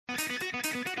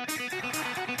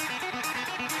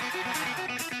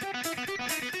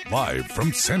Live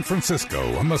from San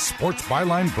Francisco on the Sports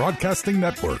Byline Broadcasting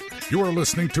Network, you are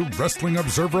listening to Wrestling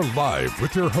Observer Live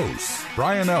with your hosts,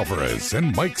 Brian Alvarez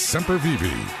and Mike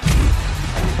Semperveve.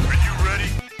 Are you ready?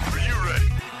 Are you ready?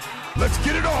 Let's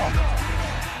get it on!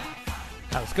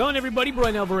 How's it going, everybody?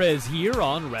 Brian Alvarez here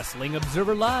on Wrestling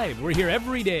Observer Live. We're here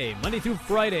every day, Monday through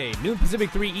Friday, noon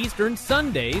Pacific, 3 Eastern,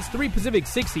 Sundays, 3 Pacific,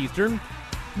 6 Eastern.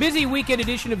 Busy weekend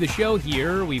edition of the show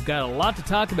here. We've got a lot to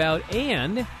talk about,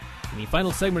 and in the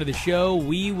final segment of the show,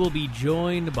 we will be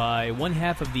joined by one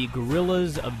half of the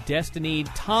Gorillas of Destiny.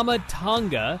 Tama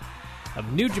Tonga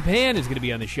of New Japan is going to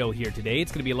be on the show here today.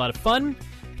 It's going to be a lot of fun.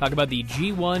 Talk about the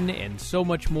G1 and so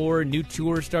much more. New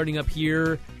tour starting up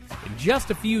here in just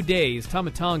a few days.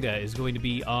 Tama Tonga is going to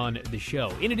be on the show.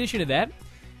 In addition to that,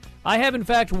 I have in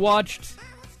fact watched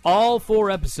all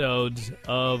 4 episodes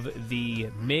of the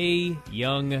Mae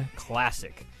Young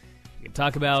Classic. We can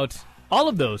talk about all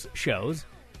of those shows.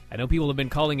 I know people have been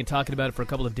calling and talking about it for a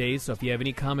couple of days, so if you have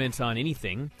any comments on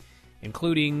anything,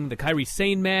 including the Kairi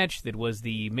Sane match that was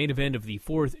the main event of the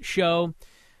 4th show,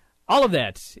 all of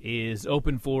that is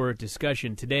open for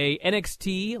discussion today.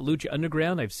 NXT, Lucha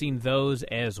Underground, I've seen those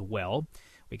as well.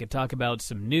 We can talk about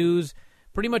some news,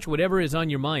 pretty much whatever is on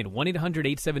your mind.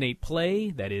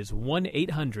 1-800-878-PLAY, that is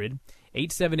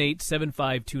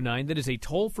 1-800-878-7529. That is a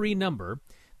toll-free number.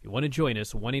 If you want to join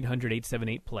us,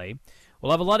 1-800-878-PLAY.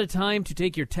 We'll have a lot of time to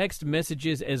take your text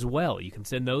messages as well. You can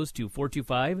send those to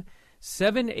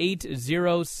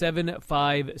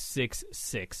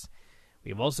 425-780-7566.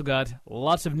 We've also got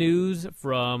lots of news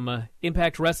from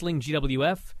Impact Wrestling,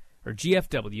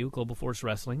 GFW, Global Force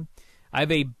Wrestling. I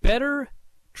have a better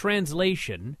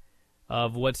translation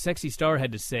of what Sexy Star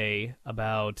had to say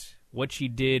about what she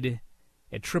did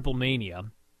at Triple Mania,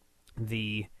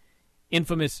 the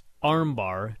infamous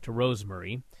armbar to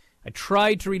Rosemary. I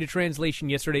tried to read a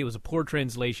translation yesterday. It was a poor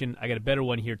translation. I got a better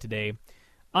one here today.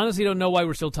 Honestly, don't know why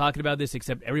we're still talking about this,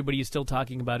 except everybody is still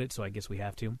talking about it, so I guess we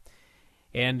have to.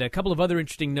 And a couple of other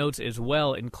interesting notes as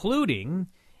well, including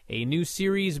a new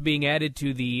series being added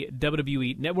to the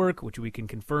WWE Network, which we can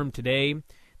confirm today.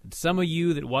 And some of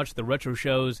you that watch the retro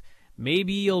shows,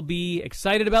 maybe you'll be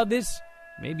excited about this,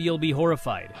 maybe you'll be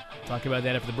horrified. We'll talk about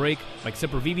that after the break. Mike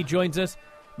Semperveve joins us.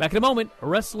 Back in a moment,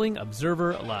 Wrestling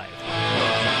Observer Live.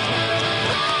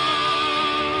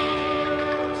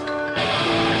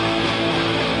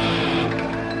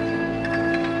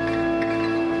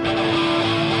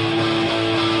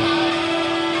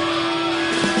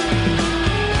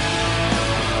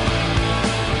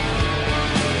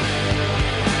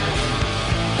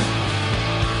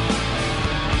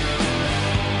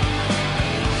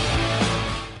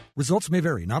 Results may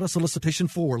vary, not a solicitation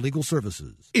for legal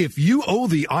services. If you owe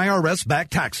the IRS back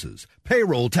taxes,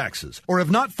 payroll taxes, or have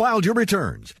not filed your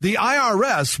returns, the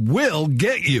IRS will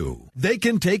get you. They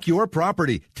can take your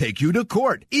property, take you to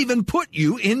court, even put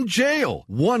you in jail.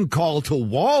 One call to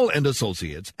Wall and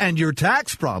Associates, and your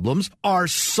tax problems are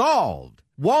solved.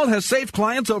 Wall has saved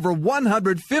clients over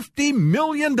 $150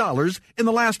 million in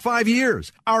the last 5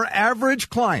 years. Our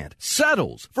average client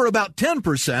settles for about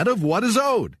 10% of what is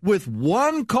owed. With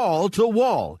one call to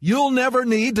Wall, you'll never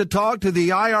need to talk to the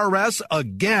IRS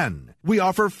again. We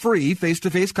offer free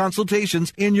face-to-face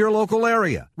consultations in your local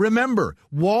area. Remember,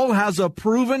 Wall has a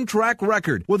proven track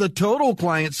record with a total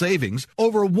client savings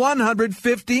over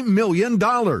 $150 million.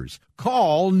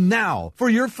 Call now for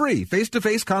your free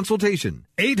face-to-face consultation.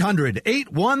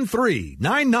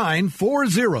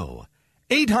 800-813-9940.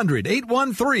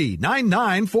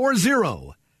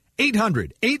 800-813-9940.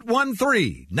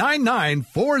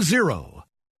 800-813-9940.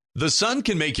 The sun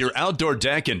can make your outdoor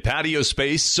deck and patio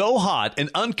space so hot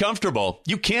and uncomfortable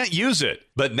you can't use it.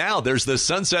 But now there's the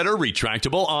Sunsetter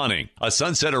Retractable Awning. A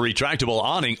Sunsetter Retractable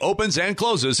Awning opens and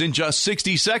closes in just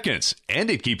 60 seconds, and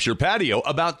it keeps your patio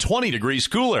about 20 degrees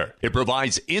cooler. It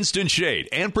provides instant shade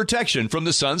and protection from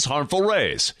the sun's harmful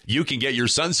rays. You can get your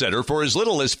Sunsetter for as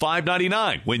little as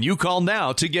 $5.99 when you call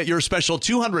now to get your special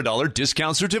 $200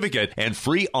 discount certificate and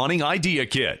free awning idea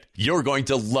kit. You're going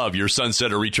to love your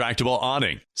Sunsetter Retractable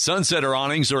Awning. Sunsetter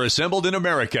awnings are assembled in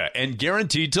America and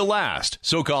guaranteed to last.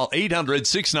 So call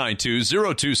 800-692-0268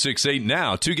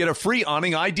 now to get a free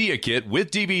awning idea kit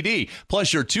with DVD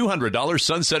plus your $200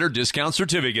 Sunsetter discount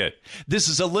certificate. This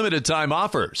is a limited time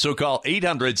offer, so call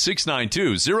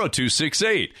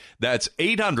 800-692-0268. That's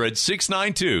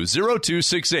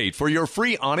 800-692-0268 for your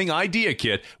free awning idea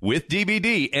kit with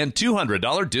DVD and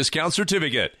 $200 discount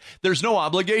certificate. There's no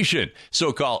obligation,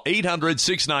 so call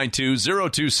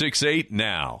 800-692-0268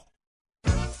 now.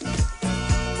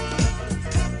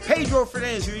 Pedro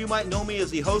Fernandez here. You might know me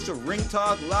as the host of Ring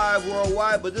Talk Live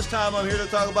Worldwide, but this time I'm here to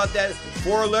talk about that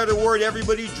 4-letter word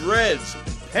everybody dreads,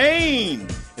 pain.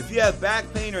 If you have back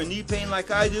pain or knee pain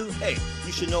like I do, hey,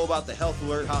 you should know about the Health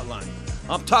Alert Hotline.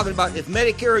 I'm talking about if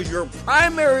Medicare is your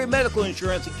primary medical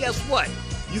insurance, and guess what?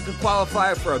 You can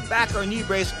qualify for a back or knee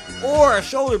brace or a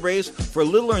shoulder brace for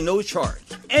little or no charge.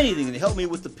 Anything to help me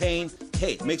with the pain,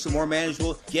 hey, makes it more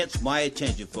manageable, gets my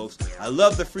attention, folks. I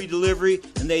love the free delivery,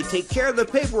 and they take care of the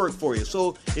paperwork for you.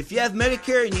 So if you have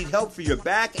Medicare and need help for your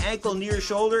back, ankle, knee, or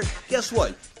shoulder, guess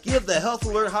what? Give the Health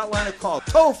Alert Hotline a call,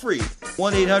 toll free,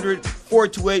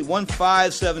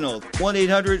 1-800-428-1570.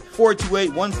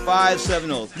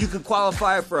 1-800-428-1570. You can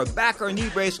qualify for a back or knee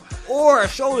brace or a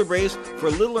shoulder brace for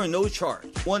little or no charge.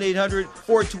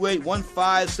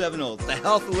 1-800-428-1570. The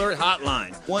Health Alert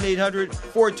Hotline,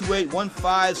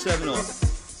 1-800-428-1570.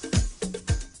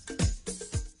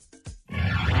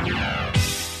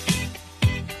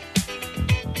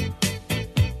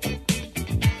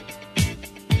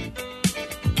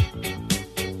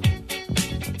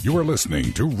 You are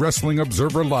listening to Wrestling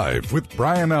Observer Live with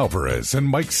Brian Alvarez and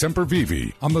Mike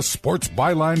Semperveve on the Sports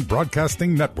Byline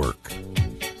Broadcasting Network.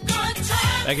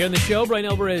 Back here on the show, Brian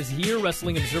Alvarez here,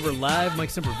 Wrestling Observer Live. Mike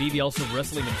Semperveve, also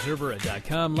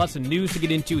WrestlingObserver.com. Lots of news to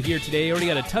get into here today. Already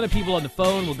got a ton of people on the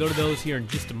phone. We'll go to those here in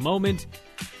just a moment.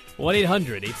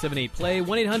 1-800-878-PLAY.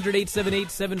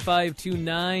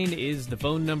 1-800-878-7529 is the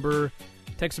phone number.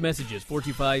 Text messages,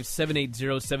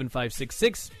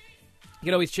 425-780-7566. You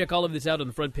can always check all of this out on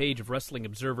the front page of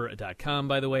WrestlingObserver.com,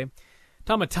 by the way.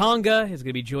 Tama Tonga is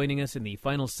going to be joining us in the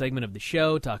final segment of the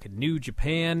show, talking New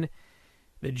Japan,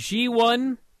 the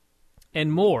G1,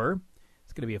 and more.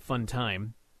 It's going to be a fun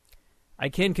time. I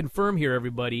can confirm here,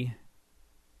 everybody,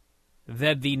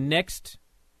 that the next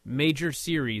major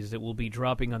series that will be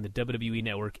dropping on the WWE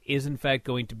Network is, in fact,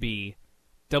 going to be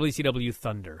WCW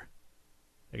Thunder.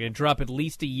 They're going to drop at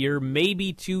least a year,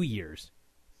 maybe 2 years.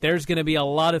 There's going to be a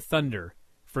lot of Thunder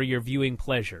for your viewing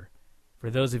pleasure. For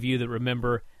those of you that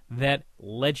remember that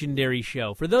legendary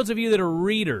show. For those of you that are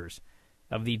readers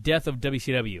of the death of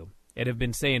WCW and have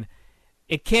been saying,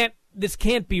 this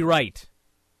can't be right.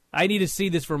 I need to see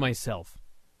this for myself.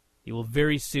 You will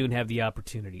very soon have the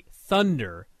opportunity.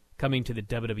 Thunder coming to the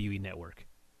WWE Network.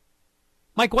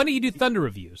 Mike, why don't you do Thunder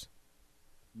reviews?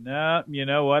 No, you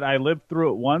know what? I lived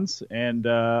through it once, and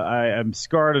I am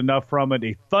scarred enough from it.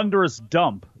 A thunderous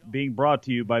dump being brought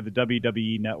to you by the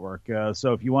WWE Network.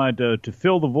 So if you wanted to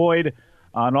fill the void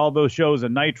on all those shows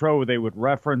in Nitro where they would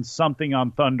reference something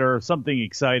on Thunder, something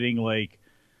exciting like,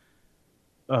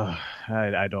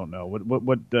 I don't know.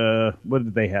 What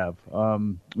did they have?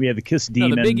 We had the Kiss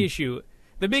Demon. No, the big issue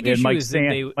is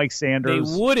that Mike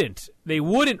Sanders. They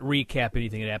wouldn't recap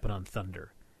anything that happened on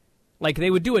Thunder. Like,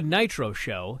 they would do a Nitro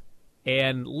show,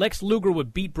 and Lex Luger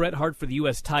would beat Bret Hart for the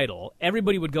U.S. title.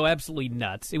 Everybody would go absolutely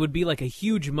nuts. It would be like a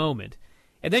huge moment.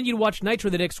 And then you'd watch Nitro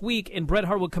the next week, and Bret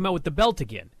Hart would come out with the belt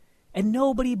again. And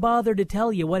nobody bothered to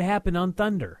tell you what happened on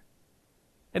Thunder.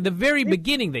 At the very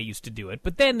beginning, they used to do it,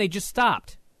 but then they just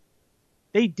stopped.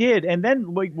 They did, and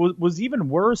then what was even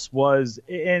worse was,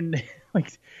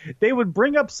 they would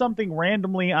bring up something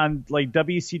randomly on like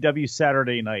WCW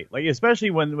Saturday Night, like especially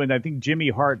when I think Jimmy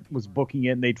Hart was booking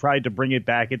it, and they tried to bring it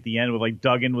back at the end with like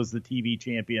Duggan was the TV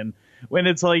champion. When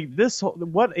it's like this,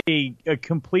 what a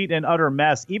complete and utter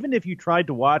mess. Even if you tried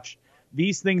to watch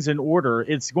these things in order,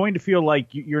 it's going to feel like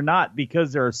you're not,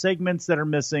 because there are segments that are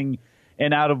missing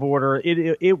and out of order.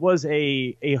 It was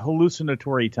a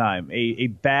hallucinatory time, a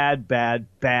bad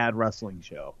wrestling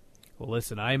show. Well,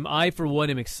 listen, I for one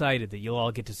am excited that you'll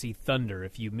all get to see Thunder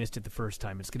if you missed it the first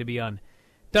time. It's going to be on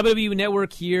WWE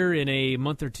Network here in a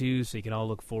month or two, so you can all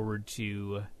look forward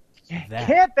to that.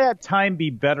 Can't that time be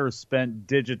better spent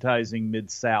digitizing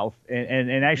Mid-South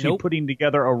and actually putting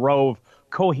together a row of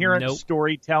coherent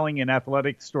storytelling and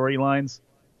athletic storylines?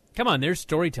 Come on, there's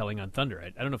storytelling on Thunder. I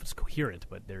don't know if it's coherent,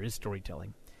 but there is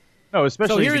storytelling. No,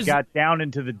 especially as it got down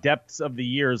into the depths of the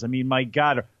years. I mean, my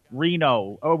God,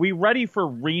 Reno. Are we ready for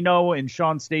Reno and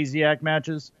Sean Stasiak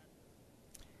matches?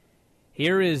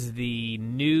 Here is the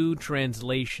new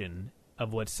translation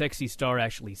of what Sexy Star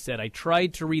actually said. I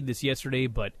tried to read this yesterday,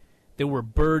 but there were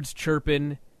birds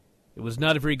chirping. It was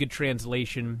not a very good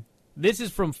translation. This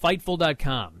is from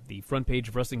Fightful.com. The front page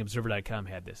of WrestlingObserver.com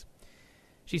had this.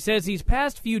 She says, these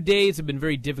past few days have been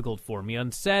very difficult for me.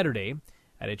 On Saturday,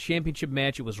 at a championship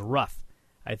match, it was rough.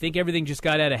 I think everything just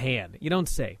got out of hand. You don't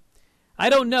say. I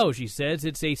don't know, she says.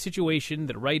 It's a situation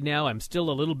that right now I'm still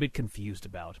a little bit confused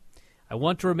about. I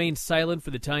want to remain silent for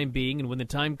the time being, and when the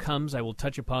time comes, I will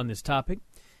touch upon this topic.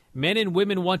 Men and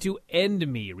women want to end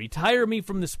me, retire me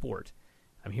from the sport.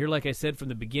 I'm here, like I said, from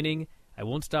the beginning. I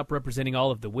won't stop representing all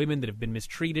of the women that have been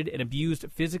mistreated and abused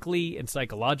physically and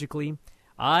psychologically.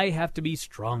 I have to be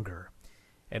stronger.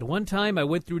 At one time, I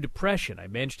went through depression. I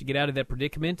managed to get out of that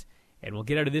predicament, and will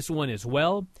get out of this one as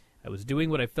well. I was doing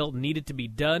what I felt needed to be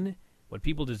done, what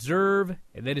people deserve,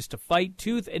 and that is to fight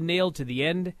tooth and nail to the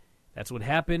end. That's what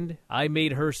happened. I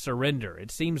made her surrender.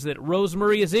 It seems that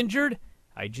Rosemary is injured.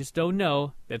 I just don't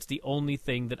know. That's the only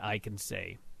thing that I can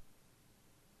say.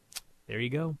 There you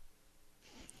go.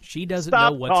 She doesn't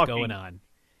know what's going on.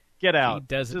 Get out. She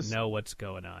doesn't know what's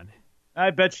going on.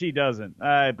 I bet she doesn't.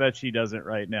 I bet she doesn't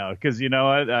right now. Because, you know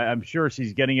what? I'm sure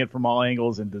she's getting it from all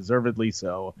angles, and deservedly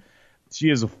so. She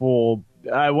is a fool.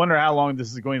 I wonder how long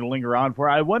this is going to linger on for.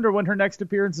 I wonder when her next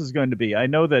appearance is going to be. I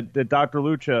know that Dr.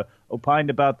 Lucha opined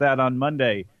about that on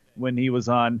Monday when he was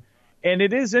on. And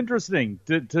it is interesting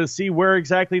to see where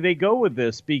exactly they go with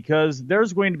this, because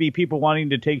there's going to be people wanting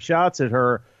to take shots at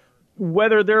her,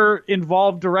 whether they're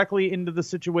involved directly into the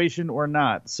situation or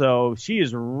not. So she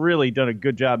has really done a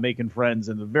good job making friends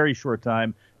in the very short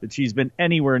time that she's been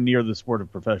anywhere near the sport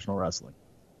of professional wrestling.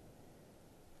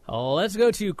 Oh, let's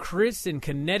go to Chris in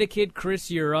Connecticut. Chris,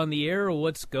 you're on the air.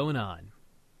 What's going on?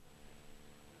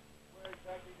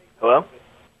 Hello?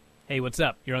 Hey, what's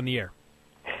up? You're on the air.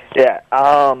 Yeah,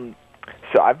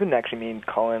 so I've been actually meaning to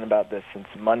call in about this since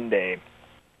Monday,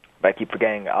 but I keep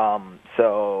forgetting.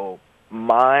 So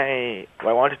what I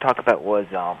wanted to talk about was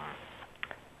I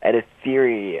had a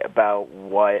theory about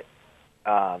what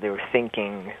they were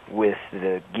thinking with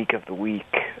the Geek of the Week,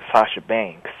 Sasha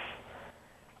Banks,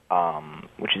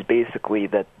 which is basically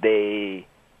that they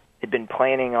had been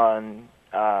planning on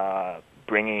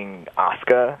bringing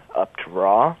Asuka up to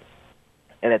Raw,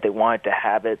 and that they wanted to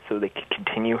have it so they could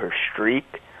continue her streak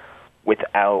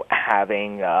without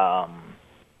having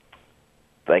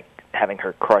having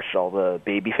her crush all the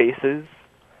baby faces,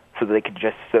 so that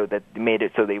they made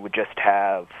it so they would just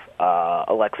have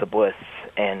Alexa Bliss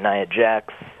and Nia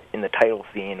Jax in the title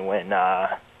scene when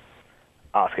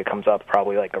Asuka comes up,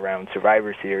 probably like around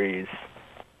Survivor Series,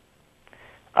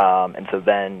 and so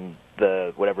then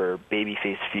the whatever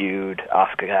babyface feud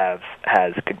Asuka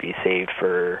has could be saved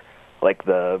for like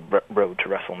the road to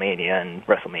WrestleMania and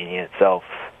WrestleMania itself.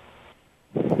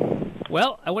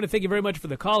 Well, I want to thank you very much for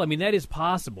the call. I mean, that is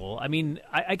possible. I mean,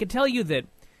 I can tell you that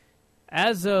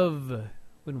as of,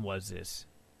 when was this?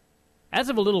 As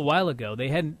of a little while ago, they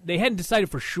hadn't decided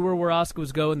for sure where Asuka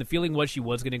was going. The feeling was she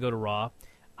was going to go to Raw.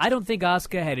 I don't think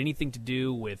Asuka had anything to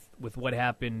do with what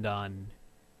happened on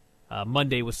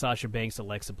Monday with Sasha Banks,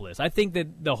 Alexa Bliss. I think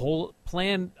that the whole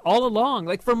plan all along,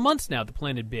 like for months now, the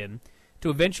plan had been to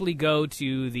eventually go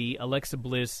to the Alexa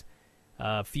Bliss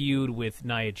feud with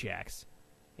Nia Jax.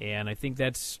 And I think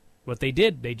that's what they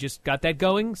did. They just got that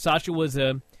going. Sasha was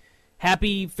a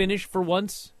happy finish for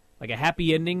once, like a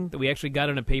happy ending that we actually got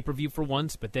on a pay-per-view for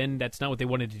once, but then that's not what they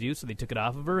wanted to do, so they took it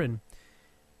off of her, and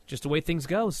just the way things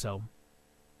go. So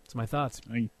that's my thoughts.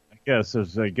 I guess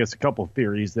there's a couple of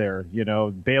theories there. You know,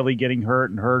 Bayley getting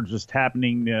hurt and her just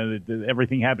happening,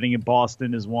 everything happening in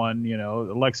Boston is one. You know,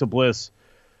 Alexa Bliss,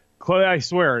 I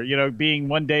swear, being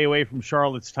one day away from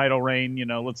Charlotte's title reign,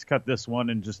 let's cut this one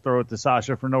and just throw it to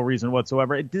Sasha for no reason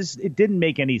whatsoever. It didn't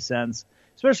make any sense,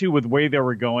 especially with the way they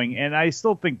were going. And I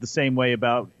still think the same way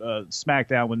about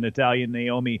SmackDown with Natalya and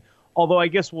Naomi, although I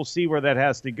guess we'll see where that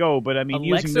has to go. But I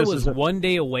mean, Alexa was one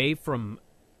day away from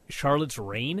Charlotte's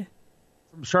reign?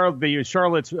 From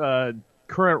Charlotte's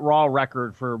current Raw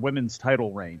record for women's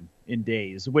title reign in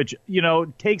days, which,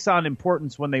 takes on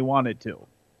importance when they want it to.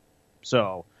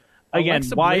 So... Again,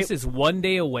 Alexa Bliss is one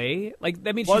day away? Like,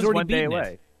 that means she's already beaten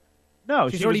it. No,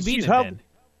 she's already beaten it then.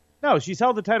 No, she's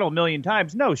held the title a million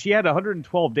times. No, she had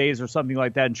 112 days or something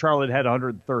like that, and Charlotte had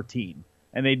 113.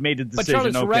 And they'd made a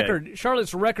decision, But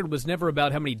Charlotte's record was never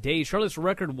about how many days. Charlotte's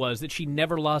record was that she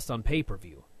never lost on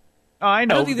pay-per-view. Oh, I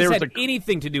know. I don't think this had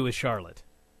anything to do with Charlotte.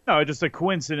 No, just a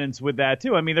coincidence with that,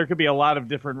 too. I mean, there could be a lot of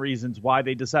different reasons why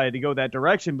they decided to go that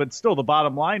direction, but still, the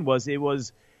bottom line was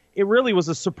it really was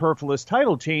a superfluous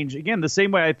title change. Again, the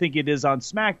same way I think it is on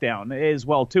SmackDown as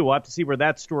well, too. We'll have to see where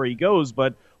that story goes,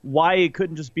 but why it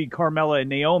couldn't just be Carmella and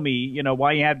Naomi,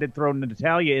 why you had to throw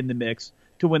Natalya in the mix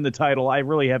to win the title, I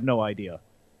really have no idea.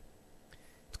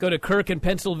 Let's go to Kirk in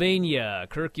Pennsylvania.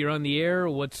 Kirk, you're on the air.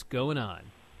 What's going on?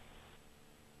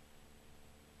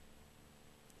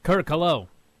 Kirk, hello.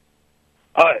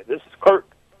 Hi, this is Kirk.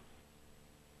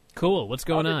 Cool. What's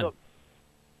going on?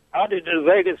 How did the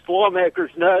Vegas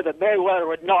lawmakers know that Mayweather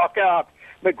would knock out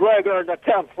McGregor in the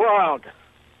 10th round?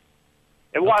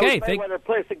 And why was Mayweather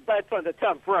placing bets on the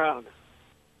 10th round?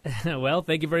 Well,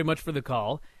 thank you very much for the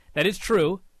call. That is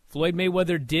true. Floyd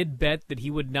Mayweather did bet that he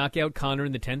would knock out Conor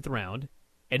in the 10th round,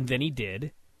 and then he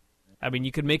did. I mean,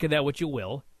 you can make of that what you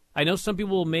will. I know some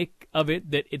people will make of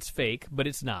it that it's fake, but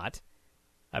it's not.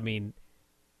 I mean,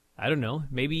 I don't know.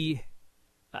 Maybe,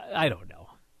 I don't know.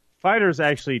 Fighters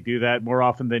actually do that more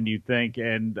often than you think.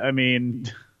 And, I mean,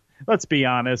 let's be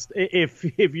honest. If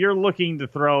you're looking to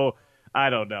throw, I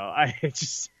don't know. I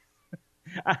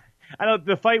don't.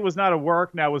 The fight was not a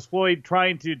work. Now, was Floyd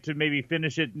trying to maybe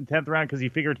finish it in 10th round because he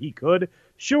figured he could?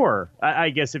 Sure.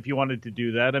 I guess if you wanted to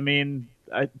do that. I mean,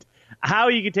 how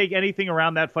you could take anything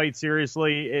around that fight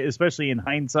seriously, especially in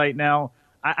hindsight now,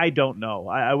 I don't know.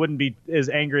 I wouldn't be as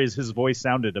angry as his voice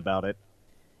sounded about it.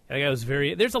 I think I was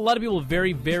there's a lot of people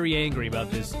very, very angry about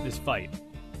this fight.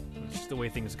 It's just the way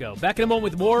things go. Back in a moment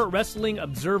with more Wrestling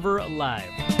Observer Live.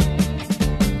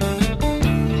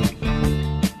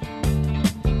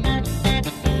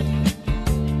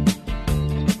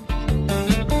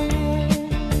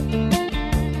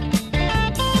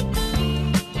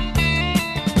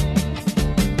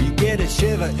 You get a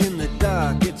shiver in the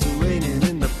dark, it's raining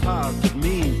in the park, but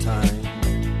meantime,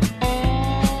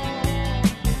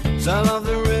 sound of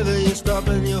the river, you're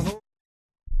stopping your home.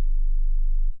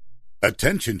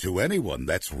 Attention to anyone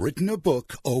that's written a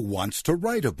book or wants to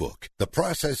write a book. The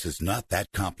process is not that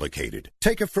complicated.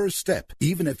 Take a first step.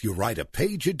 Even if you write a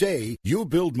page a day, you'll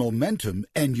build momentum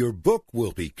and your book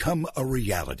will become a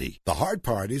reality. The hard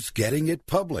part is getting it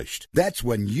published. That's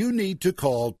when you need to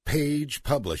call Page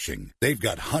Publishing. They've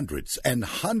got hundreds and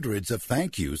hundreds of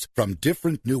thank yous from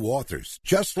different new authors,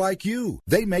 just like you.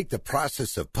 They make the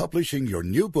process of publishing your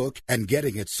new book and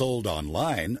getting it sold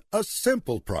online a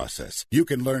simple process. You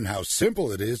can learn how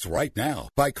simple it is right now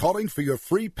by calling for your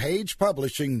free Page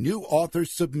Publishing new author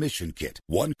submission kit.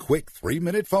 One quick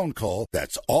 3-minute phone call,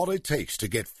 that's all it takes to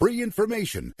get free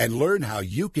information and learn how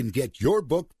you can get your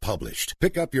book published.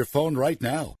 Pick up your phone right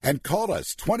now and call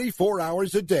us 24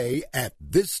 hours a day at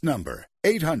this number.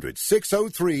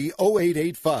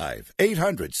 800-603-0885.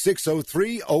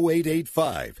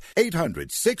 800-603-0885.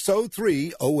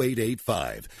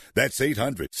 800-603-0885. That's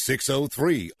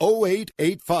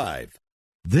 800-603-0885.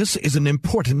 This is an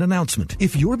important announcement.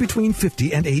 If you're between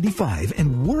 50 and 85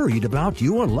 and worried about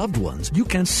your loved ones, you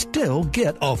can still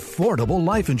get affordable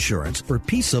life insurance for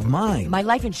peace of mind. My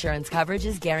life insurance coverage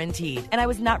is guaranteed, and I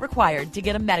was not required to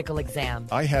get a medical exam.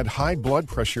 I had high blood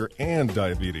pressure and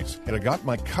diabetes, and I got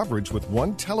my coverage with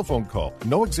one telephone call.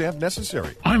 No exam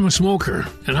necessary. I'm a smoker,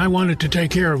 and I wanted to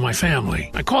take care of my family.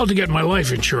 I called to get my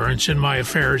life insurance and my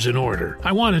affairs in order.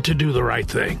 I wanted to do the right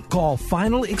thing. Call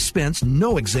Final Expense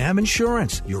No Exam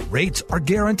Insurance. Your rates are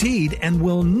guaranteed and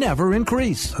will never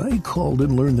increase. I called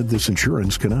and learned that this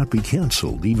insurance cannot be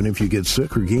canceled, even if you get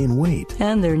sick or gain weight.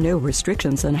 And there are no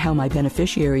restrictions on how my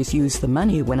beneficiaries use the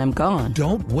money when I'm gone.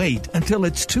 Don't wait until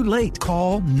it's too late.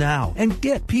 Call now and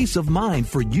get peace of mind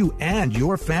for you and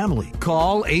your family.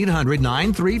 Call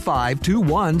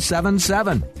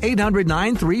 800-935-2177.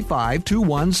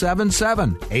 800-935-2177.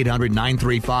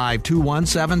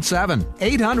 800-935-2177.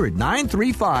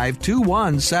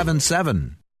 800-935-2177.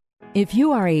 If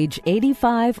you are age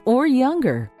 85 or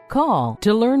younger, call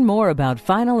to learn more about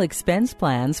final expense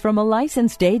plans from a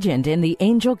licensed agent in the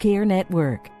Angel Care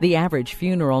Network. The average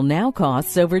funeral now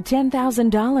costs over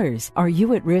 $10,000. Are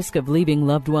you at risk of leaving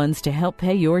loved ones to help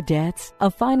pay your debts? A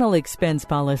final expense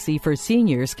policy for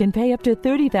seniors can pay up to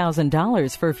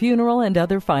 $30,000 for funeral and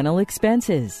other final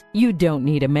expenses. You don't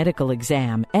need a medical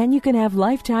exam, and you can have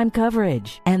lifetime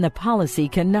coverage, and the policy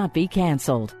cannot be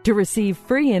canceled. To receive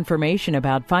free information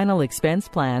about final expense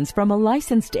plans from a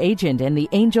licensed agent in the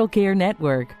Angel Care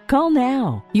Network, call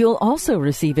now. You'll also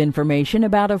receive information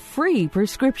about a free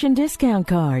prescription discount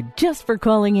card just for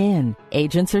calling in.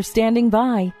 Agents are standing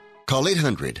by. Call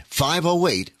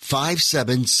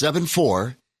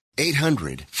 800-508-5774.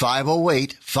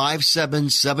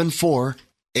 800-508-5774.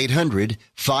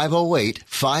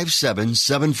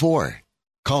 800-508-5774.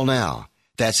 Call now.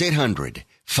 That's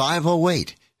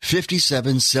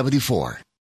 800-508-5774.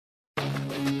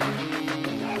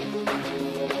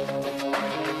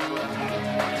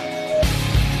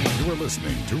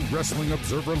 Listening to Wrestling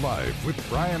Observer Live with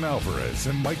Brian Alvarez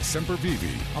and Mike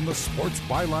Semperveve on the Sports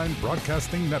Byline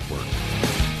Broadcasting Network.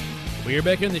 We are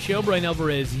back in the show. Brian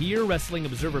Alvarez here, Wrestling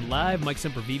Observer Live. Mike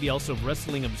Semperveve, also of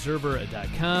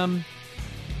WrestlingObserver.com.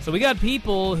 So we got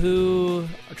people who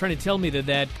are trying to tell me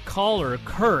that caller,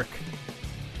 Kirk,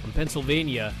 from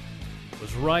Pennsylvania,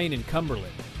 was Ryan in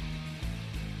Cumberland.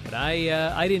 But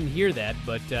I didn't hear that,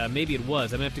 but maybe it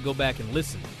was. I'm going to have to go back and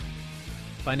listen.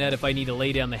 Find out if I need to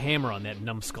lay down the hammer on that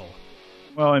numbskull.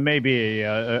 Well, it may be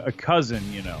a cousin,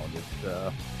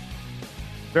 that's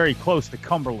very close to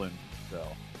Cumberland, so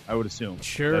I would assume.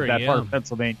 Sure, that part of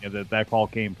Pennsylvania that call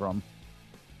came from.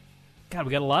 God,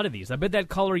 we got a lot of these. I bet that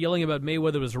caller yelling about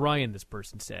Mayweather was Ryan, this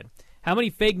person said. How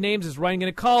many fake names is Ryan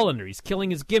going to call under? He's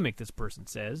killing his gimmick, this person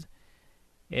says.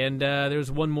 And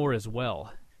there's one more as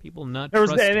well. People not there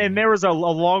was, trusting. and there was a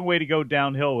long way to go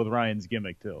downhill with Ryan's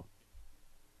gimmick, too.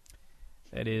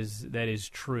 That is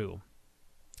true.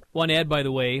 One ad, by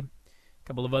the way, a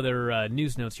couple of other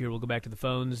news notes here. We'll go back to the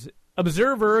phones.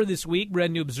 Observer this week,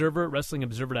 brand new Observer at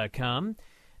WrestlingObserver.com.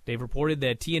 They've reported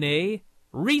that TNA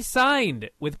re-signed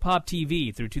with Pop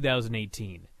TV through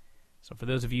 2018. So for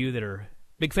those of you that are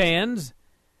big fans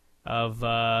of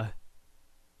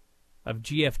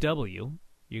GFW,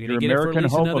 you're going to get it for at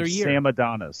least another year. Sam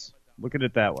Adonis. Look at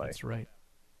it that way. That's right.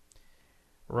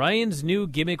 Ryan's new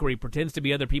gimmick where he pretends to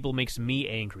be other people makes me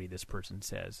angry, this person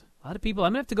says. A lot of people,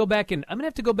 I'm going to have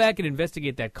to go back and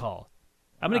investigate that call.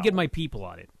 I'm going to get my people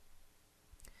on it.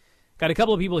 Got a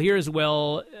couple of people here as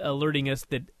well alerting us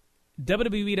that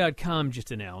WWE.com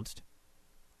just announced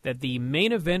that the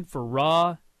main event for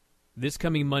Raw this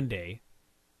coming Monday,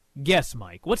 guess,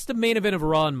 Mike, what's the main event of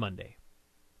Raw on Monday?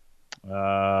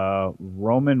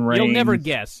 Roman Reigns.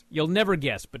 You'll never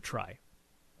guess, but try.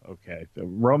 Okay.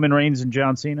 Roman Reigns and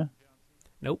John Cena?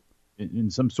 Nope. In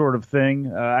some sort of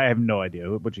thing? I have no idea.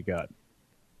 What you got?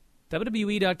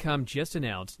 WWE.com just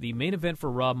announced the main event for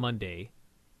Raw Monday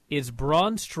is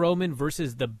Braun Strowman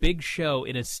versus The Big Show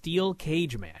in a steel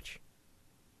cage match.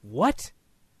 What?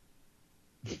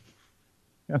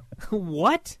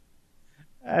 What?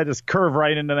 I just curve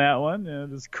right into that one,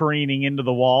 just careening into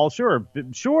the wall. Sure,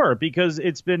 because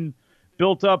it's been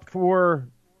built up for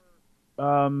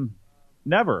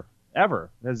never,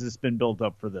 ever has this been built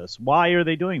up for this. Why are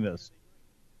they doing this?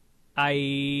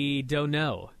 I don't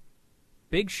know.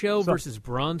 Big Show versus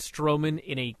Braun Strowman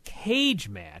in a cage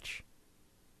match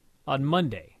on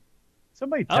Monday.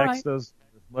 Somebody text us.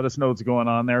 Let us know what's going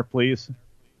on there, please.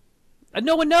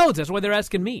 No one knows. That's why they're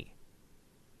asking me.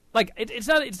 Like, it's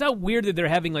not weird that they're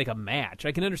having, like, a match.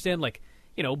 I can understand, like,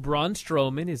 Braun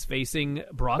Strowman is facing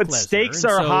Brock Lesnar. But stakes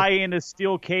are high in a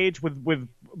steel cage with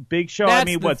Big Show. That's I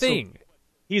mean, the thing. So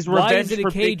he's revenge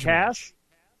for Big Cash?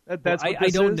 That's what I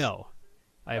don't is? know.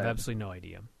 I have absolutely no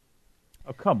idea.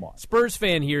 Oh, come on. Spurs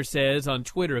fan here says on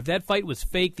Twitter, if that fight was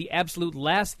fake, the absolute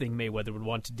last thing Mayweather would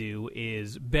want to do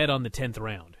is bet on the 10th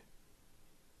round.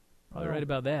 Probably right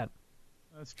about that.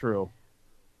 That's true.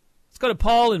 Let's go to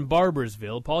Paul in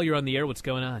Barbersville. Paul, you're on the air. What's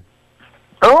going on?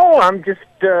 Oh, I'm just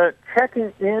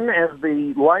checking in as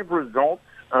the live results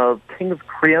of King of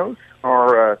Trios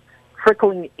are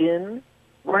trickling in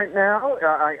right now.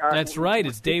 That's right.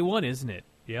 It's day one, isn't it?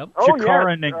 Yep. Oh,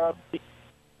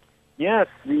 yes.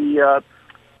 The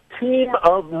team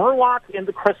of Murloc and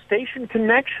the Crustacean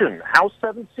Connection, House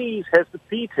 7 Seas, has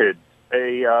defeated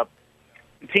a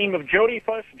team of Jody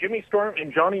Fuss, Jimmy Storm,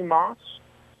 and Johnny Moss.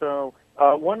 So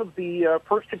one of the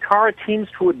first Chikara teams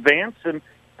to advance and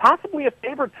possibly a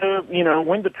favorite to,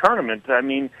 win the tournament. I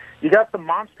mean, you got the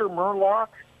Monster Murloc,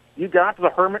 you got the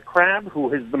Hermit Crab,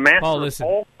 who is the master Paul, listen,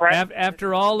 of all crabs.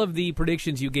 After all of the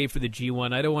predictions you gave for the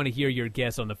G1, I don't want to hear your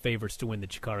guess on the favorites to win the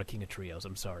Chikara King of Trios.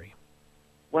 I'm sorry.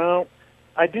 Well,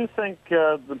 I do think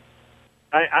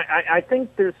I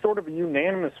think there's sort of a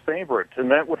unanimous favorite,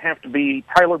 and that would have to be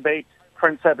Tyler Bates,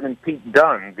 Trent Seven, and Pete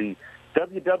Dunne, the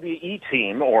WWE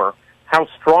team, or House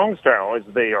Strong Style as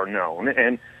they are known.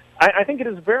 And I think it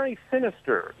is very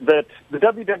sinister that the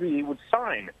WWE would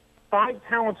sign 5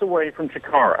 talents away from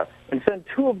Chikara and send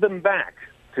 2 of them back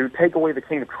to take away the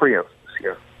King of Trios this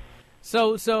year.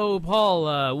 So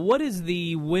Paul, what does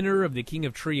the winner of the King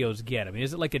of Trios get? I mean,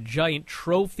 is it like a giant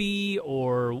trophy,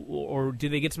 or do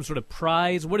they get some sort of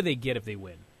prize? What do they get if they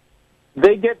win?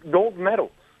 They get gold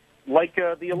medals, like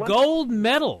the Olympics. Gold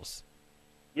medals?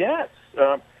 Yes.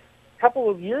 A couple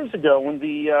of years ago when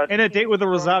the... and a date with the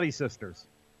Rosati sisters.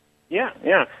 Yeah.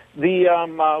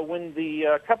 When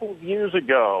the couple of years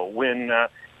ago, when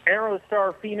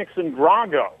Aerostar, Phoenix, and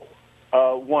Drago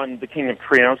won the King of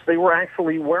Trios, they were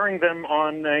actually wearing them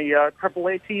on a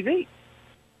AAA TV.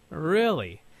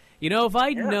 Really? If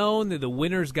I'd known that the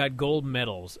winners got gold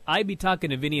medals, I'd be talking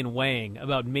to Vinny and Wang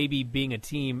about maybe being a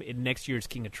team in next year's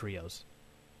King of Trios.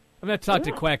 I'm going to talk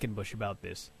to Quackenbush about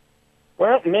this.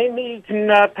 Well, maybe you can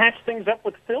patch things up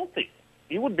with Filthy.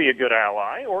 He would be a good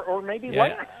ally, or maybe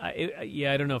Lex.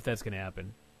 I don't know if that's going to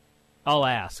happen. I'll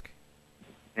ask.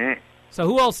 Mm. So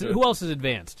who else is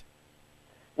advanced?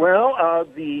 Well,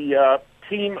 the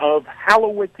team of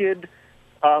Hallowicked,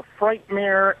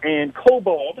 Frightmare, and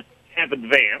Kobold have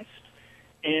advanced,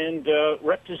 and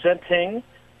representing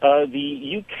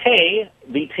the UK,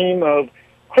 the team of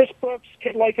Chris Brooks,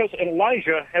 Kid Lycos, and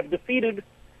Elijah have defeated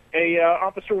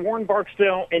Officer Warren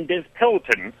Barksdale and Des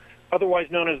Pelleton, otherwise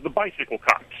known as the Bicycle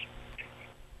Cops.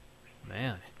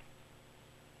 Man.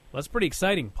 Well, that's pretty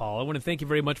exciting, Paul. I want to thank you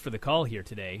very much for the call here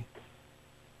today.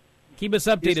 Keep us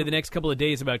updated the next couple of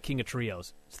days about King of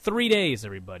Trios. It's 3 days,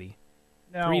 everybody.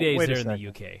 Now, 3 days wait a there in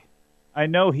the second. UK. I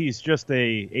know he's just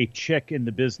a chick in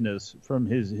the business from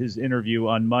his interview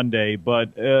on Monday,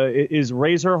 but is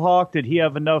Razorhawk, did he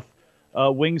have enough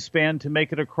wingspan to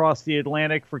make it across the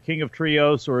Atlantic for King of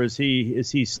Trios, or is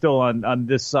he still on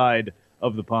this side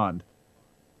of the pond?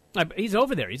 He's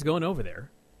over there. He's going over there.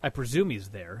 I presume he's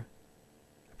there.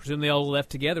 I presume they all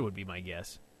left together would be my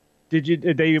guess.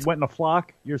 Did they went in a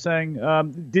flock, you're saying?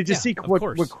 Did you see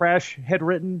what Crash had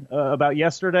written about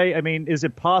yesterday? I mean, is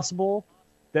it possible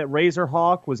that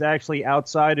Razorhawk was actually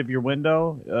outside of your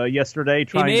window yesterday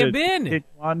trying to continue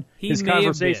on his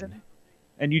conversation?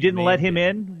 And you didn't let him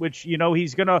in, which,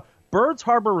 he's going to... Birds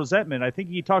harbor resentment. I think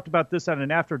he talked about this on an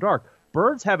After Dark.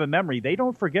 Birds have a memory. They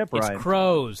don't forget, Brian. It's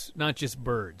crows, not just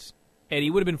birds. And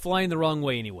he would have been flying the wrong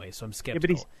way anyway, so I'm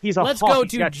skeptical. Yeah, but he's a Let's hawk. go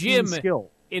He's to got Jim keen skill.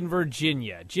 in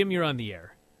Virginia. Jim, you're on the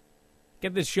air.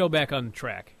 Get this show back on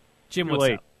track. Jim, Too what's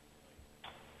late. up?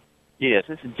 Yes,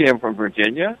 this is Jim from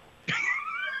Virginia.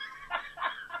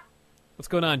 What's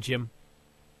going on, Jim?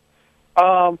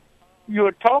 You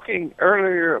were talking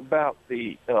earlier about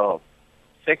the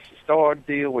Sexy Star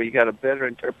deal where you got a better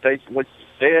interpretation of what you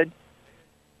said.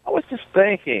 I was just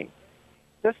thinking,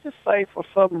 let's just say for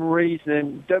some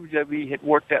reason WWE had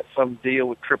worked out some deal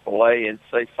with AAA and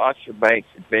say Sasha Banks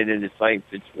had been in the same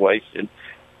situation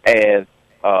as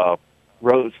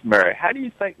Rosemary. How do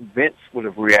you think Vince would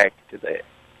have reacted to that?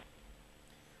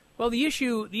 Well, the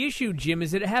issue, Jim,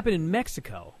 is that it happened in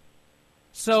Mexico.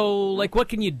 So, what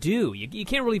can you do? You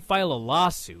can't really file a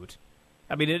lawsuit.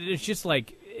 I mean, it's just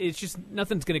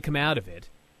nothing's going to come out of it.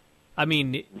 I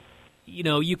mean,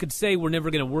 you could say we're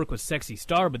never going to work with Sexy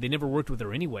Star, but they never worked with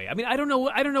her anyway. I mean, I don't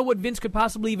know what Vince could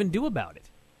possibly even do about it.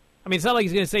 I mean, it's not like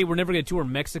he's going to say we're never going to tour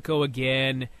Mexico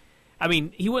again. I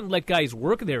mean, he wouldn't let guys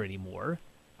work there anymore.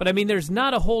 But, I mean, there's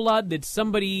not a whole lot that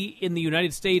somebody in the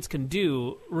United States can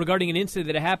do regarding an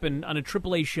incident that happened on a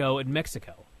AAA show in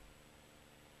Mexico.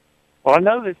 Well, I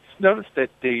noticed that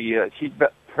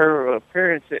her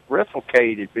appearance at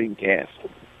WrestleCade had been canceled.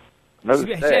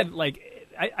 She had,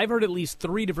 I've heard at least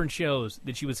 3 different shows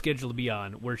that she was scheduled to be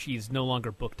on where she's no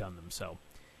longer booked on them. So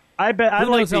I bet who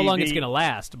knows how long it's going to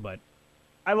last. But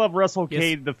I love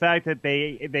WrestleCade. Yes. The fact that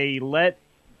they let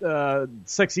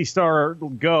Sexy Star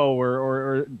go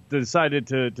or decided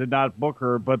to not book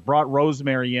her, but brought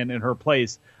Rosemary in her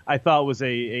place, I thought was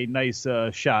a nice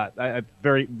shot.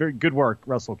 Very, very good work,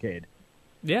 WrestleCade.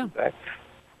 Yeah.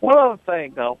 One other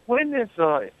thing, though. When is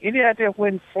any idea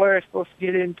when Flair's supposed to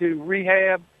get into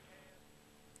rehab?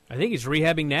 I think he's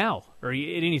rehabbing now or at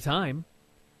any time.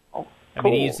 Oh, I cool.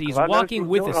 mean, he's walking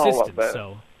with assistance.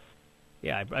 So,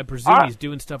 yeah, I presume he's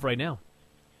doing stuff right now.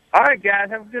 All right, guys.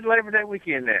 Have a good Labor Day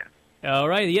weekend then. All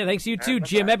right. Yeah, thanks to you too,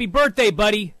 Jim. Happy birthday,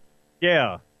 buddy.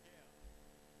 Yeah.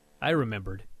 I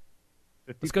remembered.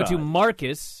 55. Let's go to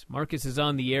Marcus. Marcus is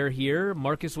on the air here.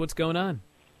 Marcus, what's going on?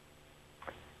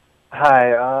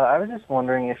 Hi. I was just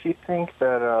wondering if you think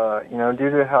that, due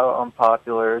to how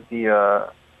unpopular the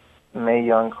Mae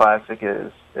Young Classic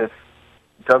is, if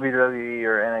WWE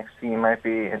or NXT might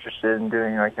be interested in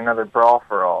doing another Brawl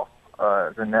for All.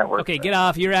 The network. Okay, get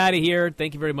off. You're out of here.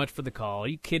 Thank you very much for the call. Are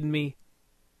you kidding me?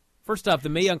 First off, the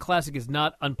Mae Young Classic is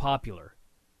not unpopular.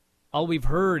 All we've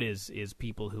heard is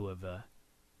people who have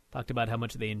talked about how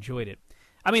much they enjoyed it.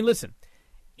 I mean, listen,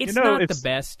 it's not the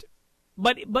best,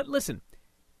 but listen,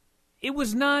 it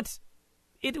was not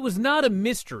a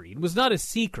mystery. It was not a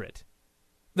secret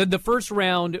that the first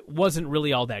round wasn't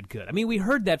really all that good. I mean, we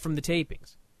heard that from the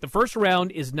tapings. The first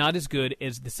round is not as good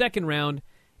as the second round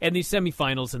and the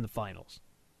semifinals and the finals.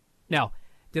 Now,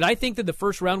 did I think that the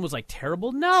first round was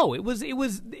terrible? No,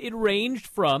 it ranged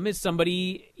from, as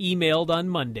somebody emailed on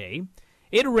Monday,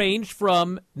 it ranged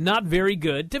from not very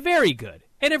good to very good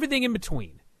and everything in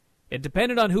between. It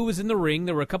depended on who was in the ring.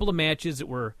 There were a couple of matches that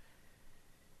were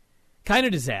kind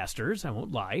of disasters, I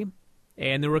won't lie.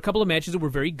 And there were a couple of matches that were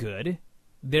very good.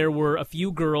 There were a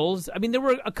few girls. I mean, there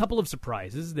were a couple of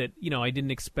surprises that, I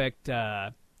didn't expect.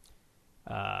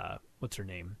 What's her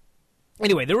name?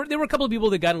 Anyway, there were a couple of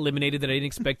people that got eliminated that I didn't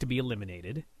expect to be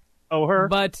eliminated. Oh, her?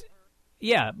 But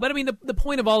I mean, the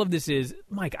point of all of this is,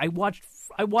 Mike, I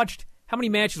watched how many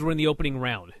matches were in the opening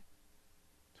round?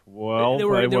 12. There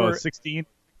were 16.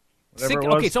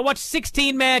 Okay, so I watched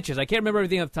 16 matches. I can't remember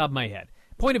everything off the top of my head.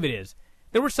 Point of it is,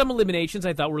 there were some eliminations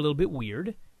I thought were a little bit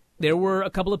weird. There were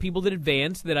a couple of people that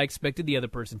advanced that I expected the other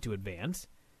person to advance.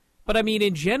 But I mean,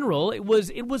 in general, it was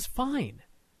fine.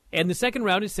 And the second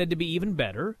round is said to be even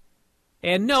better.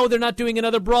 And no, they're not doing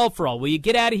another Brawl for All. Will you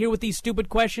get out of here with these stupid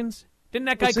questions? Didn't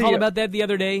that guy call about that the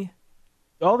other day?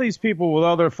 all these people with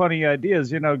all their funny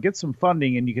ideas, get some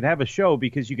funding and you could have a show,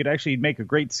 because you could actually make a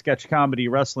great sketch comedy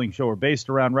wrestling show or based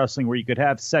around wrestling where you could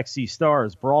have sexy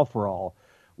stars, Brawl for All,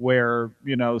 where,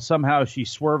 somehow she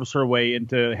swerves her way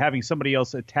into having somebody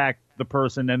else attack the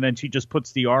person and then she just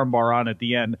puts the armbar on at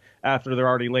the end after they're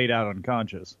already laid out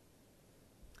unconscious.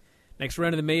 Next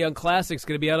round of the Mae Young Classic is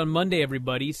going to be out on Monday,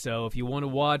 everybody. So if you want to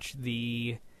watch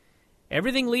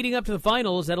everything leading up to the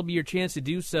finals, that'll be your chance to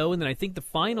do so. And then I think the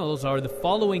finals are the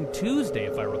following Tuesday,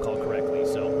 if I recall correctly.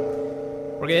 So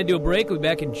we're going to head to a break. We'll be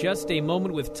back in just a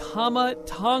moment with Tama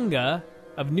Tonga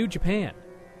of New Japan.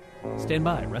 Stand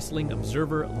by. Wrestling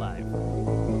Observer Live.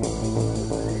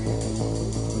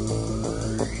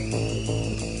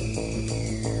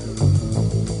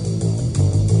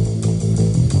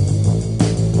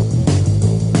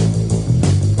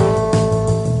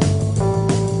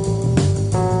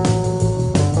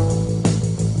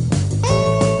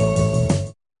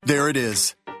 There it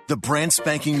is, the brand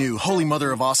spanking new Holy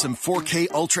Mother of Awesome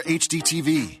 4K Ultra HD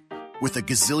TV. With a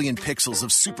gazillion pixels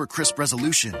of super crisp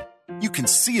resolution, you can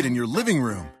see it in your living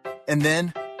room. And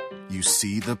then, you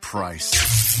see the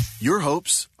price. Your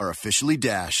hopes are officially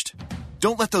dashed.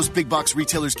 Don't let those big box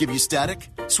retailers give you static.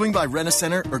 Swing by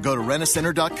Rent-A-Center or go to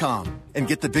rentacenter.com and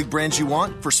get the big brands you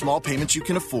want for small payments you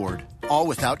can afford. All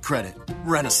without credit.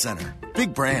 Rent-A-Center.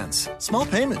 Big brands. Small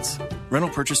payments. Rental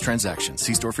purchase transactions.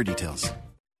 See store for details.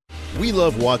 We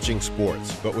love watching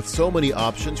sports, but with so many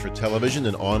options for television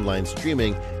and online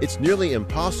streaming, it's nearly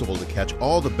impossible to catch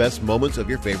all the best moments of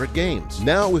your favorite games.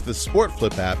 Now with the Sport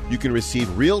Flip app, you can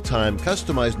receive real-time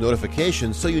customized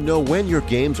notifications so you know when your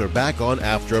games are back on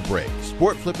after a break.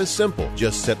 Sport Flip is simple.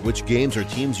 Just set which games or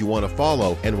teams you want to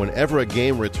follow, and whenever a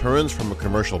game returns from a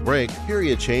commercial break,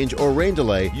 period change, or rain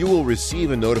delay, you will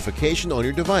receive a notification on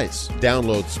your device.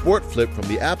 Download Sport Flip from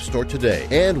the App Store today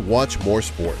and watch more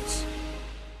sports.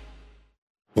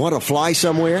 Want to fly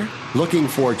somewhere? Looking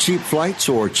for cheap flights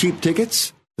or cheap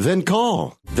tickets? Then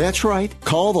call. That's right.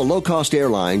 Call the low-cost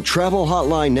airline travel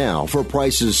hotline now for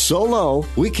prices so low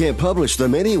we can't publish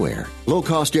them anywhere.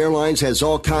 Low-cost airlines has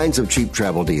all kinds of cheap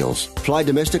travel deals. Fly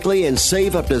domestically and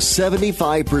save up to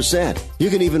 75%. You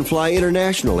can even fly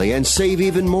internationally and save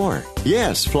even more.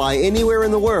 Yes, fly anywhere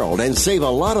in the world and save a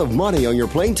lot of money on your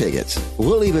plane tickets.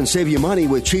 We'll even save you money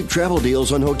with cheap travel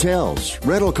deals on hotels,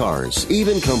 rental cars,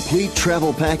 even complete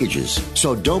travel packages.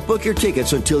 So don't book your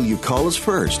tickets until you call us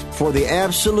first for the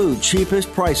absolute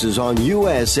cheapest prices on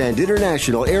U.S. and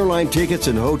international airline tickets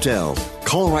and hotels.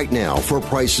 Call right now for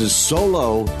prices so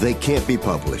low they can't be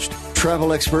published.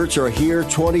 Travel experts are here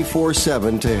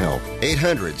 24/7 to help.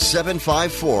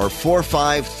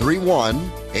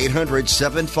 800-754-4531.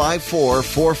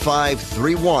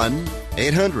 800-754-4531.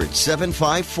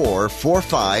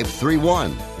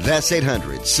 800-754-4531. That's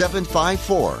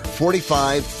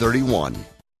 800-754-4531.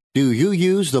 Do you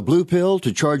use the blue pill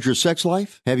to charge your sex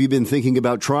life? Have you been thinking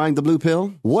about trying the blue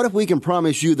pill? What if we can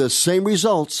promise you the same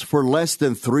results for less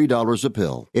than $3 a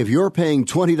pill? If you're paying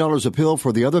 $20 a pill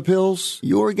for the other pills,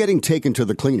 you're getting taken to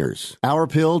the cleaners. Our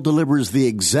pill delivers the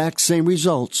exact same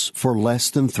results for less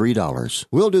than $3.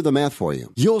 We'll do the math for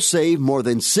you. You'll save more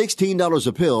than $16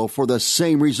 a pill for the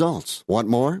same results. Want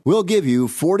more? We'll give you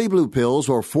 40 blue pills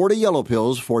or 40 yellow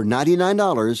pills for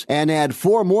 $99 and add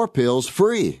 4 more pills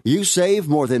free. You save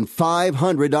more than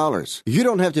 $500. You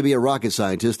don't have to be a rocket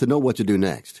scientist to know what to do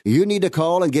next. You need to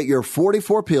call and get your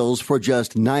 44 pills for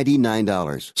just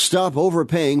 $99. Stop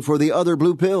overpaying for the other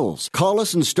blue pills. Call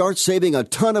us and start saving a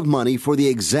ton of money for the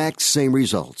exact same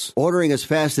results. Ordering is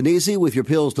fast and easy with your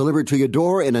pills delivered to your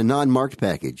door in a non-marked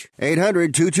package.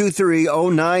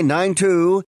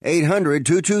 800-223-0992.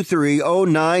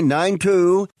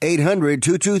 800-223-0992.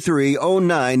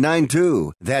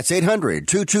 800-223-0992. That's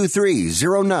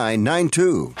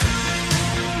 800-223-0992.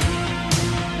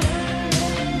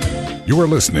 You are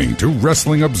listening to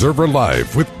Wrestling Observer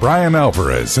Live with Brian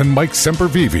Alvarez and Mike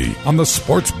Semperveve on the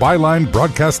Sports Byline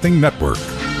Broadcasting Network.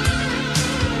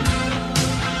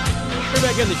 We're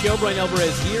back on the show. Brian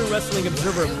Alvarez here, Wrestling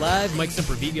Observer Live. Mike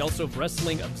Semperveve, also of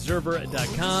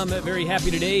WrestlingObserver.com. Very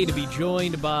happy today to be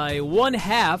joined by one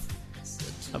half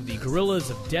of the Gorillas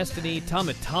of Destiny.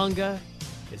 Tama Tonga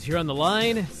is here on the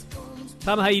line.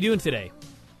 Tama, how you doing today?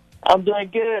 I'm doing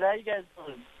good. How you guys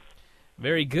doing?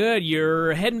 Very good.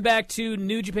 You're heading back to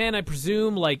New Japan, I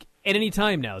presume, like at any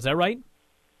time now. Is that right?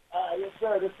 Yes,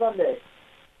 sir. This Sunday.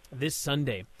 This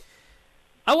Sunday.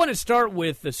 I want to start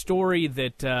with the story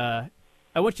that I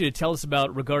want you to tell us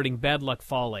about regarding Bad Luck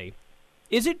Fale.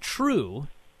 Is it true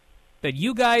that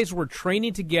you guys were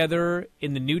training together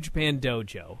in the New Japan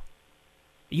dojo?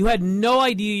 You had no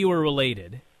idea you were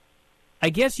related. I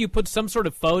guess you put some sort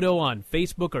of photo on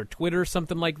Facebook or Twitter,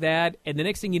 something like that, and the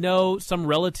next thing you know, some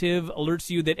relative alerts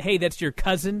you that, hey, that's your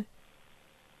cousin?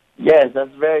 Yes,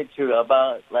 that's very true.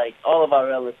 About, like, all of our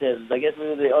relatives. I guess we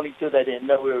were the only two that didn't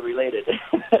know we were related.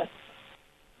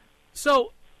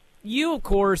 So, you, of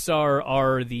course,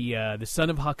 are the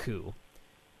son of Haku.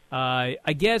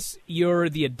 I guess you're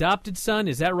the adopted son,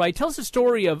 is that right? Tell us the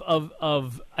story of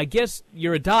I guess,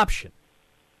 your adoption.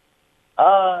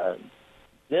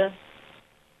 Yeah.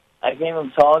 I came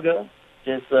from Tonga,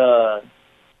 just was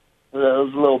a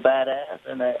little badass,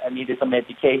 and I needed some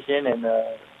education, and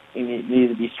needed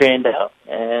to be straightened out.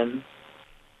 And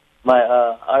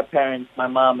our parents, my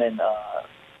mom and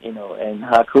and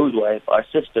Haku's wife, are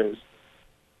sisters,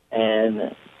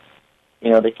 and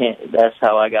they can't. That's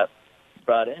how I got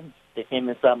brought in. They came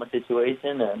inside my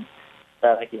situation and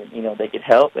thought they could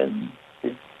help, and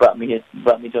it brought me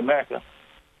to America.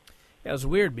 That was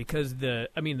weird because the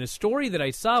story that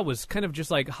I saw was kind of just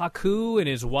like Haku and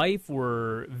his wife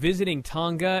were visiting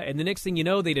Tonga, and the next thing you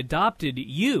know, they'd adopted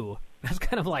you. That's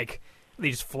kind of like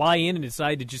they just fly in and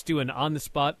decide to just do an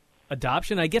on-the-spot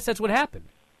adoption. I guess that's what happened.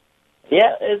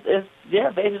 Yeah, it's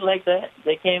basically like that.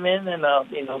 They came in and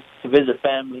to visit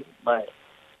family.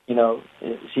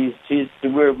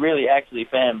 We're really actually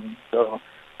family. So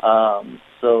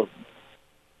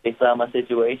they saw my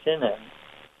situation and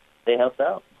they helped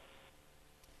out.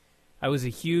 I was a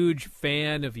huge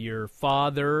fan of your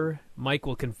father. Mike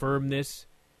will confirm this.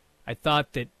 I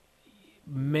thought that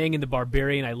Meng and the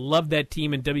Barbarian, I loved that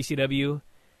team in WCW.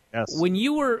 Yes. When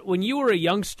you were a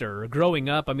youngster growing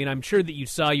up, I'm sure that you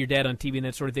saw your dad on TV and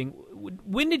that sort of thing.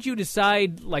 When did you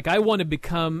decide, like, I want to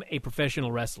become a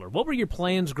professional wrestler? What were your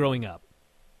plans growing up?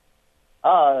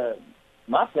 My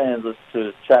plans was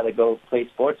to try to go play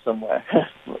sports somewhere,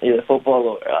 either football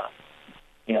or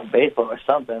baseball or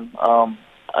something.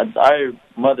 Our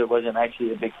mother wasn't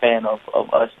actually a big fan of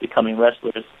us becoming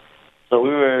wrestlers, so we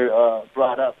were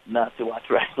brought up not to watch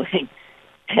wrestling.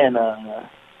 And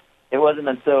it wasn't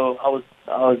until I was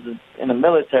in the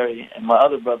military, and my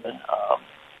other brother,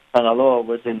 Pangaloa,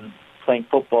 was playing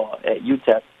football at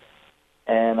UTEP,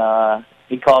 and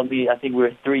he called me. I think we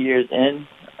were 3 years in,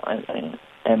 and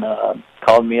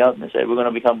called me up and said, "We're going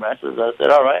to become wrestlers." I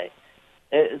said, "All right."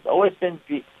 It's always been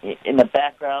in the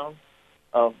back of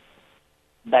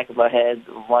our heads,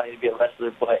 wanting to be a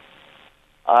wrestler, but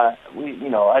our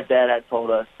dad had told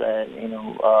us that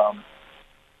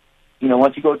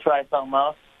once you go try something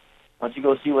else, once you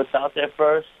go see what's out there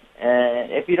first,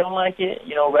 and if you don't like it,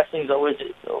 wrestling's always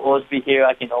be here.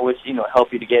 I can always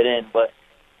help you to get in, but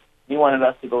he wanted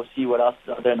us to go see what else is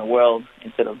out there in the world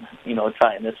instead of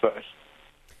trying this first.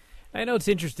 I know it's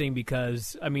interesting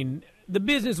because, the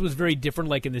business was very different,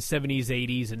 like in the 70s,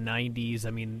 80s, and 90s.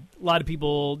 A lot of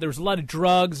people, there was a lot of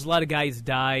drugs, a lot of guys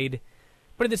died.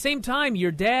 But at the same time,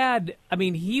 your dad,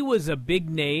 he was a big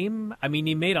name.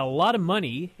 He made a lot of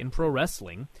money in pro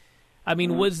wrestling.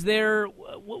 Was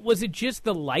it just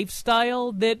the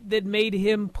lifestyle that made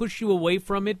him push you away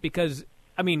from it? Because,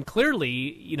 clearly,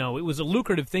 it was a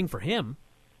lucrative thing for him.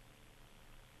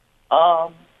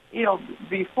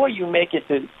 Before you make it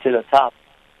to the top,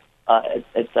 at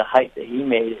the height that he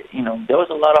made it, there was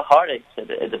a lot of heartaches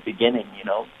at the beginning,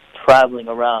 traveling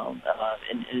around.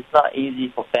 And it's not easy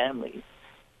for families.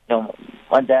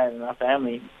 My dad and our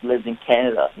family lived in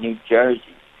Canada, New Jersey,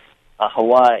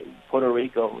 Hawaii, Puerto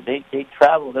Rico. They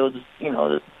traveled. They was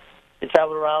they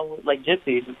traveled around like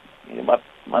gypsies.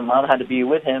 My mom had to be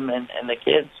with him and the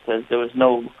kids because there was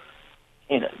no,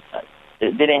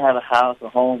 they didn't have a house or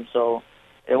home, so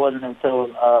it wasn't until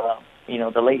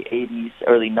the late 80s,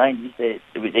 early 90s they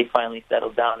finally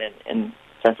settled down in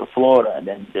Central Florida and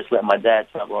then just let my dad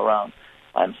travel around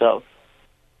by himself.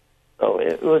 So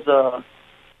it was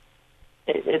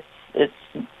it's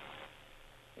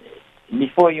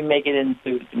before you make it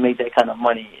to make that kind of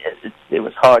money, it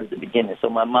was hard at the beginning. So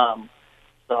my mom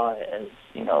saw it as,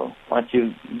 once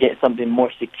you get something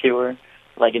more secure,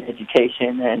 like an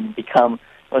education, and become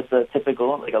what's the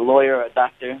typical, like a lawyer or a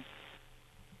doctor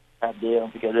type deal,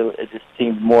 because it just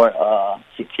seemed more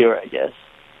secure, I guess.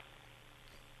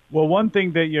 Well, one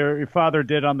thing that your father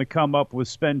did on the come up was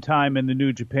spend time in the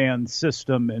New Japan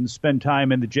system and spend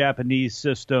time in the Japanese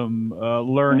system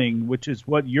learning, which is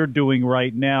what you're doing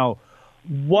right now.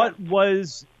 What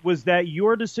was that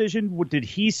your decision? Did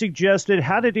he suggest it?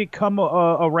 How did it come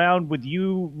around with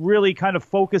you really kind of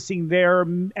focusing there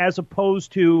as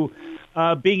opposed to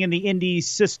being in the indie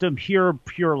system here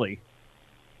purely?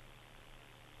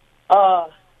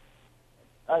 Our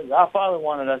father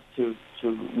wanted us to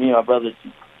me and my brother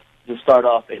to start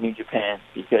off in New Japan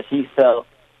because he felt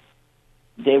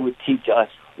they would teach us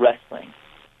wrestling.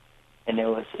 and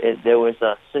there was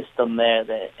a system there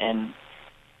and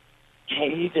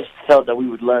he just felt that we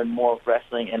would learn more of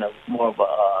wrestling and more of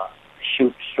a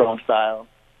shoot strong style,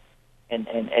 and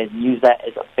use that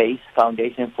as a base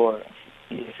foundation for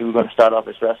if we were going to start off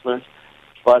as wrestlers.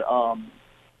 But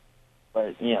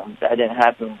you know, that didn't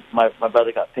happen. My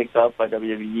brother got picked up by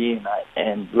WWE,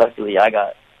 and luckily I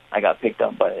got picked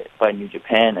up by New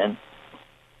Japan, and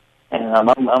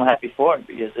I'm happy for it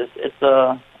because it's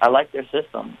I like their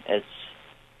system. It's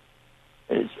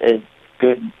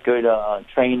good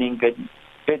training, good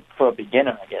for a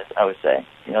beginner, I guess I would say.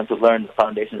 You know, to learn the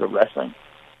foundations of wrestling.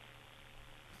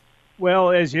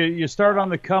 Well, as you start on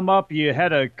the come up, you had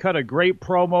to cut a great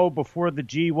promo before the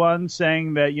G1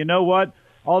 saying that, you know what,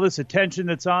 all this attention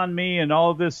that's on me and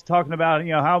all this talking about,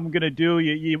 you know, how I'm going to do,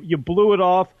 you blew it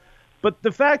off. But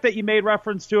the fact that you made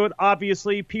reference to it,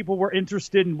 obviously people were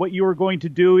interested in what you were going to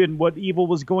do and what Evil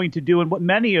was going to do and what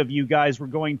many of you guys were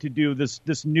going to do,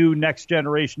 this new next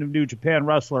generation of New Japan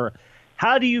wrestler.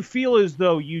 How do you feel as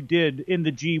though you did in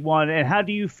the G1, and how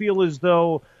do you feel as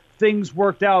though things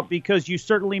worked out, because you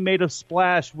certainly made a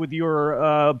splash with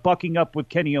your bucking up with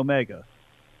Kenny Omega?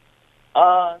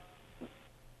 I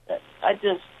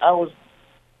was,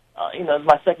 you know, it was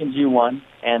my second G1,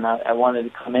 and I wanted to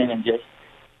come in and just,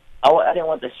 I didn't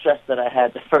want the stress that I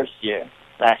had the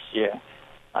last year.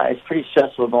 It's pretty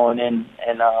stressful going in,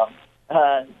 and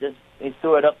just they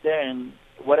threw it up there, and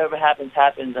whatever happens.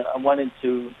 I wanted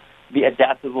to be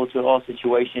adaptable to all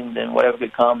situations and whatever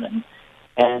could come,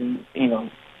 and you know,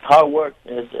 hard work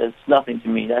is nothing to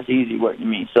me. That's easy work to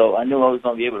me. So I knew I was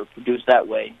going to be able to produce that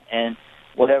way, and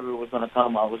whatever was going to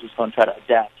come, I was just going to try to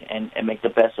adapt and make the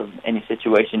best of any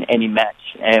situation, any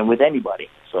match, and with anybody.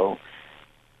 So,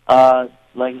 I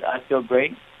feel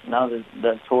great now that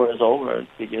the tour is over,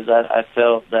 because I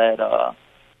felt that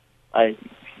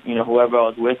whoever I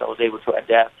was with, I was able to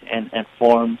adapt and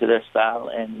form to their style,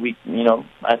 and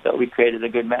I felt we created a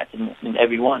good match in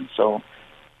every one. So,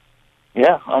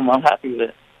 yeah, I'm happy with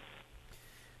it.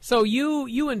 So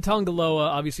you and Tongaloa,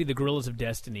 obviously the Gorillas of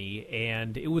Destiny,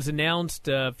 and it was announced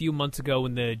a few months ago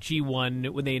when the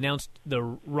G1, when they announced the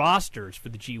rosters for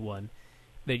the G1,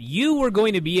 that you were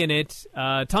going to be in it.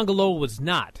 Tongaloa was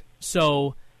not.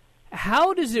 So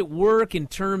how does it work in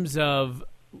terms of,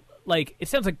 like, it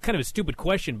sounds like kind of a stupid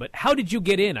question, but how did you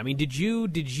get in? I mean, did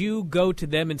you go to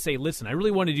them and say, listen, I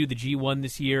really want to do the G1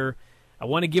 this year. I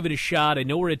want to give it a shot. I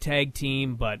know we're a tag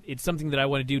team, but it's something that I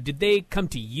want to do. Did they come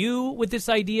to you with this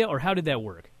idea, or how did that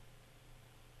work?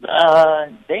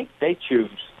 They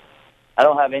choose. I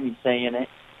don't have any say in it.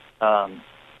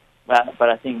 But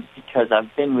I think because I've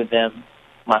been with them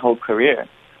my whole career,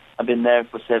 I've been there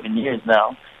for 7 years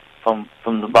now, from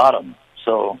the bottom.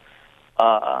 So,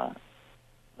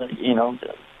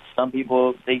 some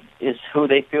people, it's who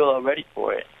they feel are ready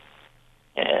for it,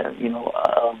 and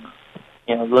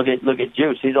look at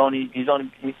Juice. He's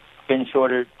been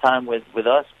shorter time with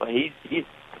us, but he's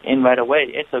in right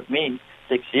away. It took me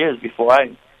 6 years before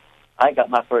I got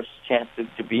my first chance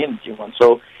to be in the G1.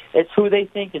 So it's who they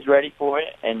think is ready for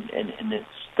it, and it's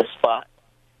the spot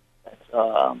that's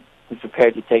who's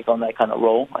prepared to take on that kind of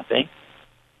role, I think.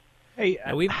 Hey,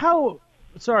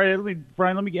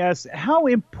 Brian, let me ask, how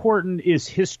important is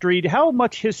history? How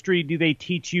much history do they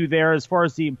teach you there as far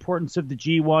as the importance of the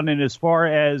G1 and as far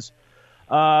as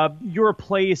your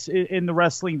place in the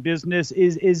wrestling business?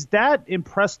 Is that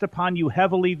impressed upon you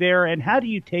heavily there? And how do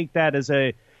you take that as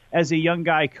a young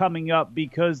guy coming up?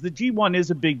 Because the G1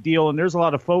 is a big deal and there's a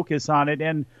lot of focus on it.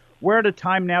 And we're at a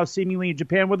time now, seemingly in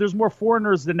Japan, where there's more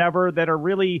foreigners than ever that are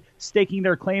really staking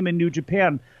their claim in New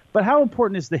Japan. But how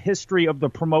important is the history of the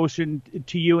promotion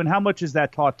to you, and how much is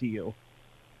that taught to you?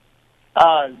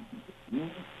 Unless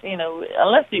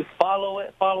you follow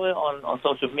it on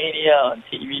social media, on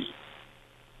TV,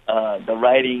 the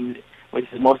writing, which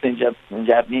is mostly in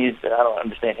Japanese, but I don't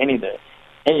understand any of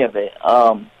it.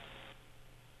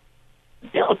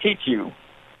 They don't teach you.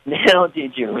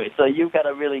 So you've got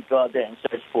to really go out there and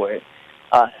search for it.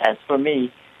 As for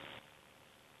me,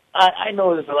 I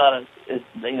know there's a lot of,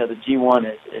 the G1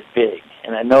 is big,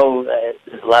 and I know that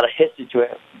there's a lot of history to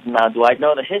it. Now, do I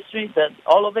know the history,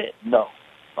 all of it? No.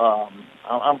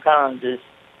 I'm kind of just,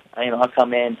 I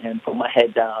come in and put my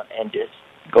head down and just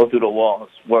go through the walls,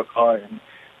 work hard, and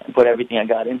put everything I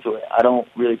got into it. I don't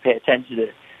really pay attention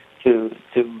to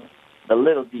the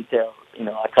little details.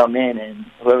 I come in and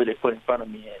whoever they put in front of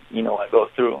me, I go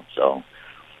through. So,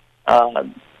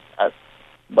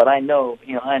 but I know,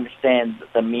 I understand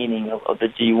the meaning of the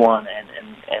G1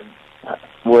 and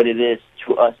what it is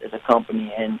to us as a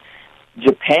company, and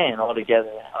Japan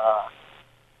altogether.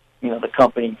 The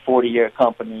company, 40-year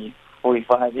company,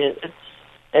 45 years.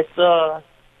 I'm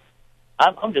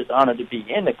just honored to be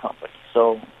in the company.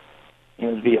 So,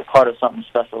 to be a part of something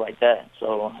special like that.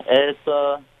 So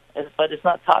but it's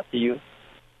not taught to you.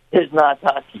 It's not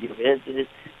taught to you.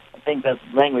 I think that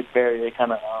language barrier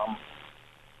kind of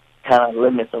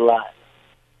limits a lot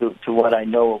to what I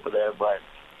know over there. But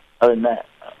other than that,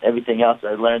 everything else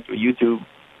I learned through YouTube.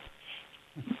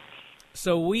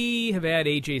 So we have had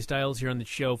AJ Styles here on the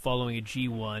show following a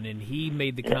G1, and he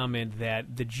made the comment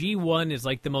that the G1 is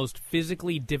like the most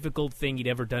physically difficult thing he'd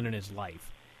ever done in his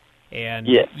life. And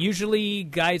usually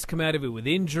guys come out of it with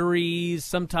injuries.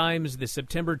 Sometimes the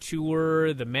September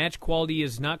tour, the match quality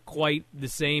is not quite the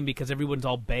same because everyone's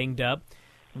all banged up.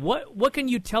 What can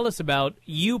you tell us about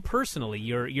you personally,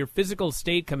 your physical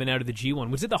state coming out of the G1?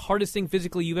 Was it the hardest thing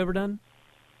physically you've ever done?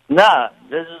 Nah,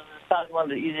 this is probably one of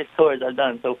the easiest tours I've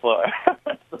done so far.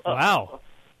 Wow.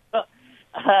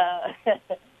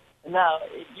 Now,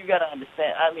 you got to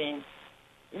understand, I mean,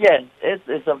 yes,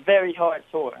 it's a very hard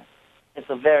tour. It's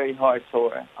a very hard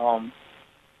tour.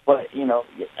 But,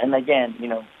 and again,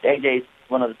 AJ's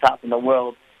one of the top in the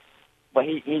world, but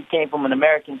he came from an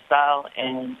American style,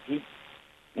 and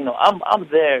I'm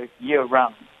there year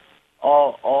round,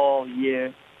 all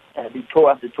year,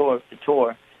 tour after tour after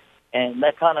tour. And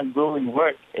that kind of grueling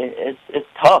work, it's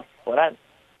tough. But I've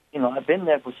been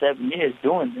there for 7 years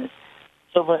doing this.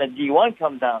 So when the D1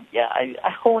 comes down, I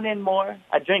hone in more.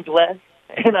 I drink less,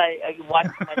 and I watch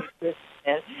my nutrition,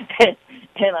 and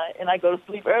I go to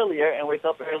sleep earlier and wake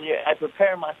up earlier. I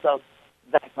prepare myself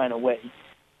that kind of way.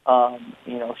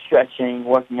 Stretching,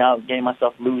 working out, getting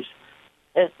myself loose.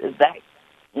 It's that.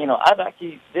 I've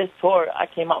actually this tour I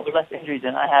came out with less injuries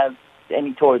than I have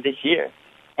any tour this year.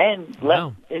 And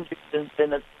less injuries than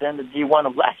the G1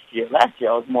 of last year. Last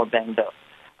year I was more banged up.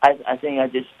 I think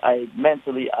I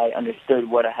mentally understood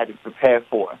what I had to prepare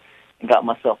for and got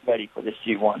myself ready for this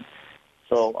G1.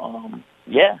 So, I'm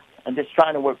just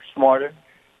trying to work smarter,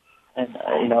 and,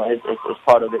 it's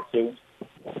part of it too.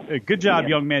 Good job,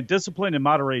 young man. Discipline and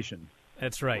moderation.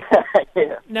 That's right.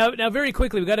 Now, very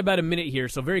quickly, we've got about a minute here,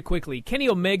 so very quickly, Kenny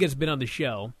Omega's been on the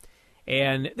show,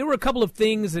 and there were a couple of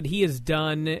things that he has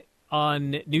done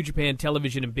on New Japan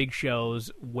Television and big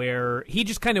shows where he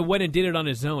just kind of went and did it on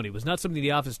his own. It was not something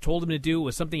the office told him to do. It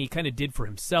was something he kind of did for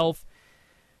himself.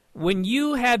 When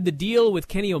you had the deal with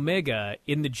Kenny Omega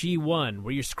in the G1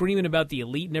 where you're screaming about the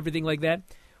elite and everything like that,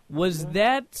 was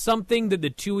that something that the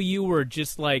two of you were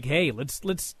just like, hey,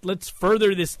 let's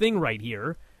further this thing right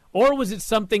here? Or was it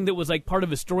something that was like part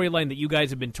of a storyline that you guys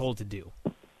have been told to do?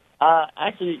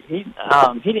 Actually, he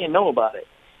didn't know about it.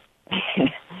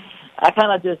 I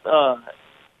kind of just,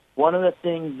 one of the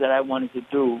things that I wanted to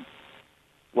do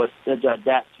was to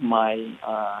adapt my,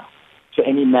 to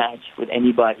any match with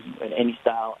anybody, with any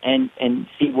style, and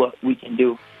see what we can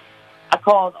do. I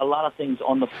called a lot of things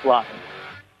on the fly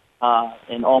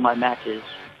in all my matches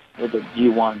with the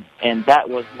G1, and that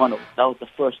was the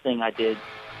first thing I did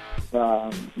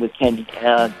with Kenny.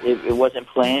 It wasn't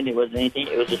planned, it wasn't anything,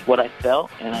 it was just what I felt,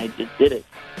 and I just did it.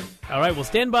 All right, well,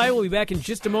 stand by. We'll be back in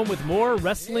just a moment with more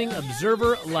Wrestling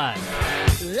Observer Live.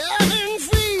 Loving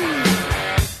free,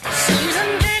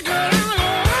 season ticket on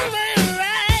a one-way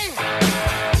ride.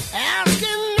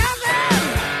 Asking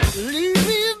nothing, leave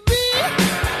me be.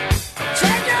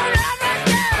 Take your love and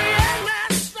carry on my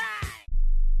side.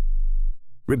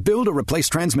 Rebuild or replace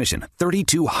transmission,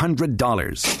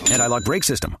 $3,200. Anti-lock brake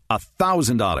system,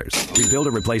 $1,000. Rebuild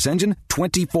or replace engine,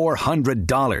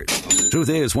 $2,400. Truth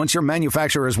is, once your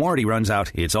manufacturer's warranty runs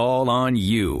out, it's all on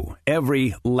you.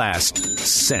 Every last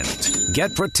cent.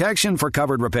 Get protection for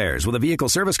covered repairs with a vehicle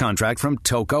service contract from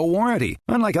Toco Warranty.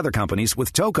 Unlike other companies,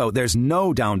 with Toco, there's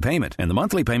no down payment, and the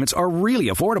monthly payments are really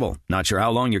affordable. Not sure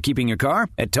how long you're keeping your car?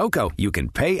 At Toco, you can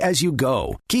pay as you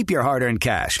go. Keep your hard-earned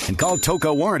cash and call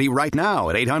Toco Warranty right now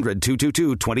at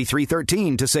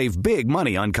 800-222-2313 to save big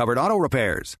money on covered auto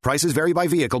repairs. Prices vary by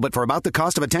vehicle, but for about the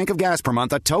cost of a tank of gas per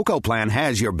month, a Toco plan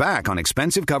has your back on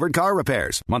expensive covered car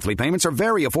repairs. Monthly payments are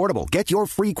very affordable. Get your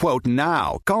free quote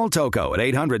now. Call Toco at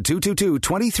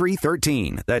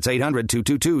 800-222-2313. That's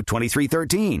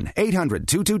 800-222-2313.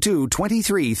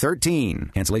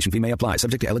 800-222-2313. Cancellation fee may apply.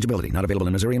 Subject to eligibility. Not available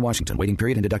in Missouri and Washington. Waiting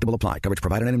period and deductible apply. Coverage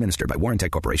provided and administered by Warrantech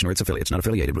Corporation or its affiliates. Not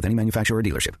affiliated with any manufacturer or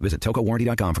dealership. Visit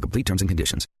TocoWarranty.com for complete terms and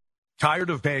conditions.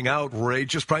 Tired of paying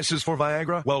outrageous prices for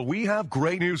Viagra? Well, we have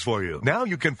great news for you. Now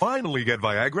you can finally get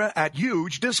Viagra at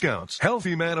huge discounts.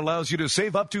 Healthy Man allows you to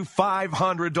save up to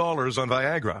 $500 on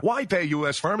Viagra. Why pay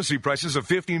U.S. pharmacy prices of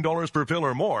 $15 per pill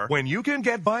or more when you can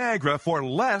get Viagra for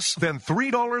less than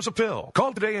 $3 a pill?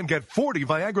 Call today and get 40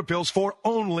 Viagra pills for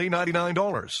only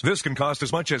 $99. This can cost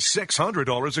as much as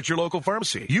 $600 at your local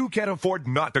pharmacy. You can't afford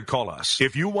not to call us.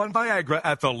 If you want Viagra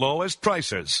at the lowest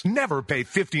prices, never pay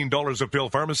 $15 a pill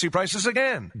pharmacy prices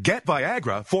again. Get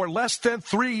Viagra for less than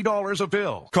 $3 a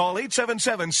pill. Call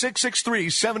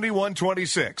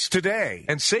 877-663-7126 today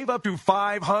and save up to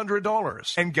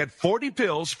 $500 and get 40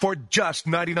 pills for just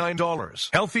 $99.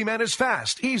 Healthy Man is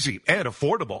fast, easy, and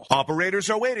affordable. Operators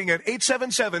are waiting at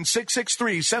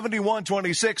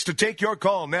 877-663-7126 to take your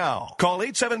call now. Call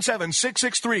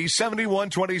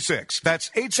 877-663-7126. That's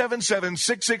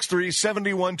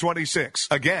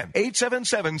 877-663-7126. Again,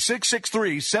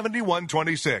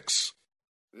 877-663-7126.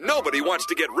 Nobody wants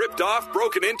to get ripped off,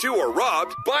 broken into, or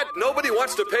robbed, but nobody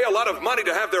wants to pay a lot of money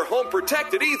to have their home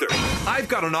protected either. I've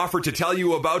got an offer to tell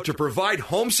you about to provide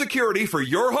home security for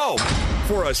your home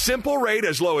for a simple rate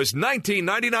as low as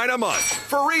 $19.99 a month.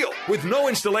 For real, with no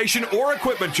installation or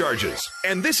equipment charges.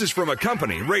 And this is from a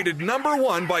company rated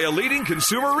 #1 by a leading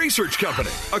consumer research company.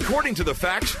 According to the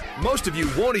facts, most of you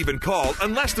won't even call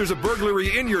unless there's a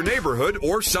burglary in your neighborhood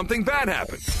or something bad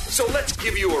happens. So let's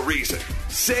give you a reason.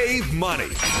 Save money.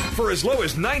 For as low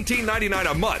as $19.99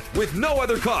 a month with no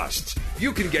other costs,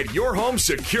 you can get your home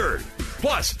secured.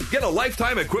 Plus, get a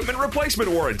lifetime equipment replacement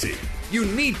warranty. You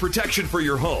need protection for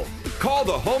your home. Call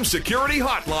the Home Security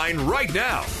Hotline right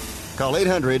now. Call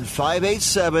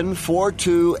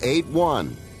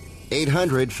 800-587-4281.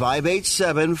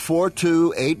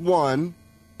 800-587-4281.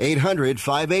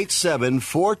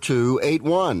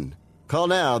 800-587-4281. Call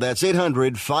now. That's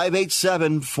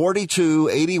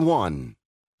 800-587-4281.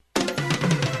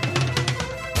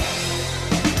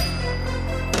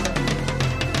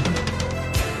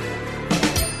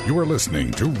 You are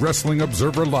listening to Wrestling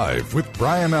Observer Live with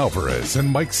Brian Alvarez and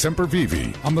Mike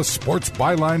Semperveve on the Sports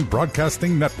Byline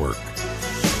Broadcasting Network.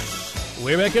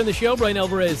 We're back here on the show. Brian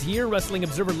Alvarez here, Wrestling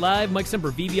Observer Live. Mike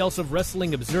Semperveve, also of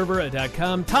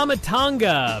WrestlingObserver.com. Tama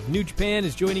Tonga of New Japan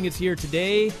is joining us here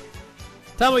today.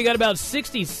 Tom, we got about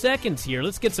 60 seconds here.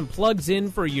 Let's get some plugs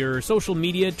in for your social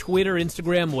media, Twitter,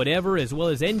 Instagram, whatever, as well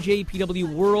as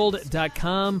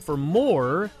njpwworld.com for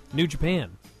more New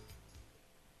Japan.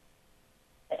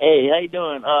 Hey, how you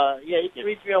doing? You can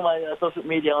reach me on my social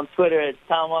media on Twitter at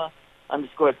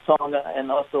Tama_Tonga, and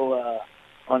also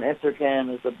on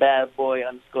Instagram is the bad boy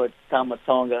 _Tama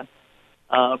Tonga.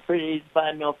 Pretty easy to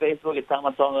find me on Facebook at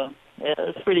Tama Tonga. Yeah,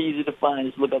 it's pretty easy to find.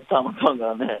 Just look up Tama Tonga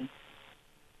on there.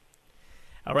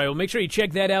 All right, well, make sure you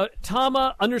check that out.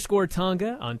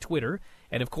 Tama_Tonga on Twitter.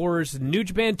 And, of course, New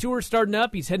Japan Tour starting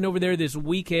up. He's heading over there this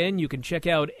weekend. You can check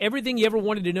out everything you ever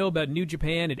wanted to know about New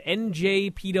Japan at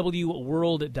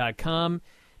njpwworld.com.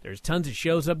 There's tons of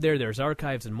shows up there. There's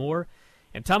archives and more.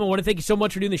 And, Tom, I want to thank you so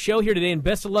much for doing the show here today, and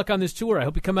best of luck on this tour. I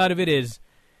hope you come out of it as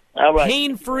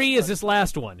pain-free as this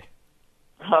last one.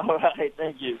 All right,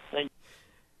 thank you.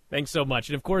 Thanks so much.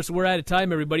 And, of course, we're out of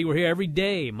time, everybody. We're here every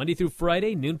day, Monday through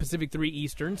Friday, noon Pacific, 3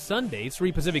 Eastern. Sundays,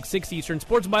 3 Pacific, 6 Eastern.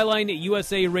 Sports Byline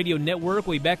USA Radio Network.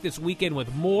 We'll be back this weekend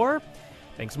with more.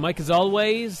 Thanks, Mike, as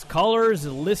always. Callers,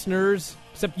 listeners,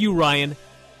 except you, Ryan.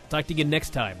 Talk to you again next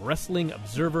time. Wrestling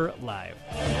Observer Live.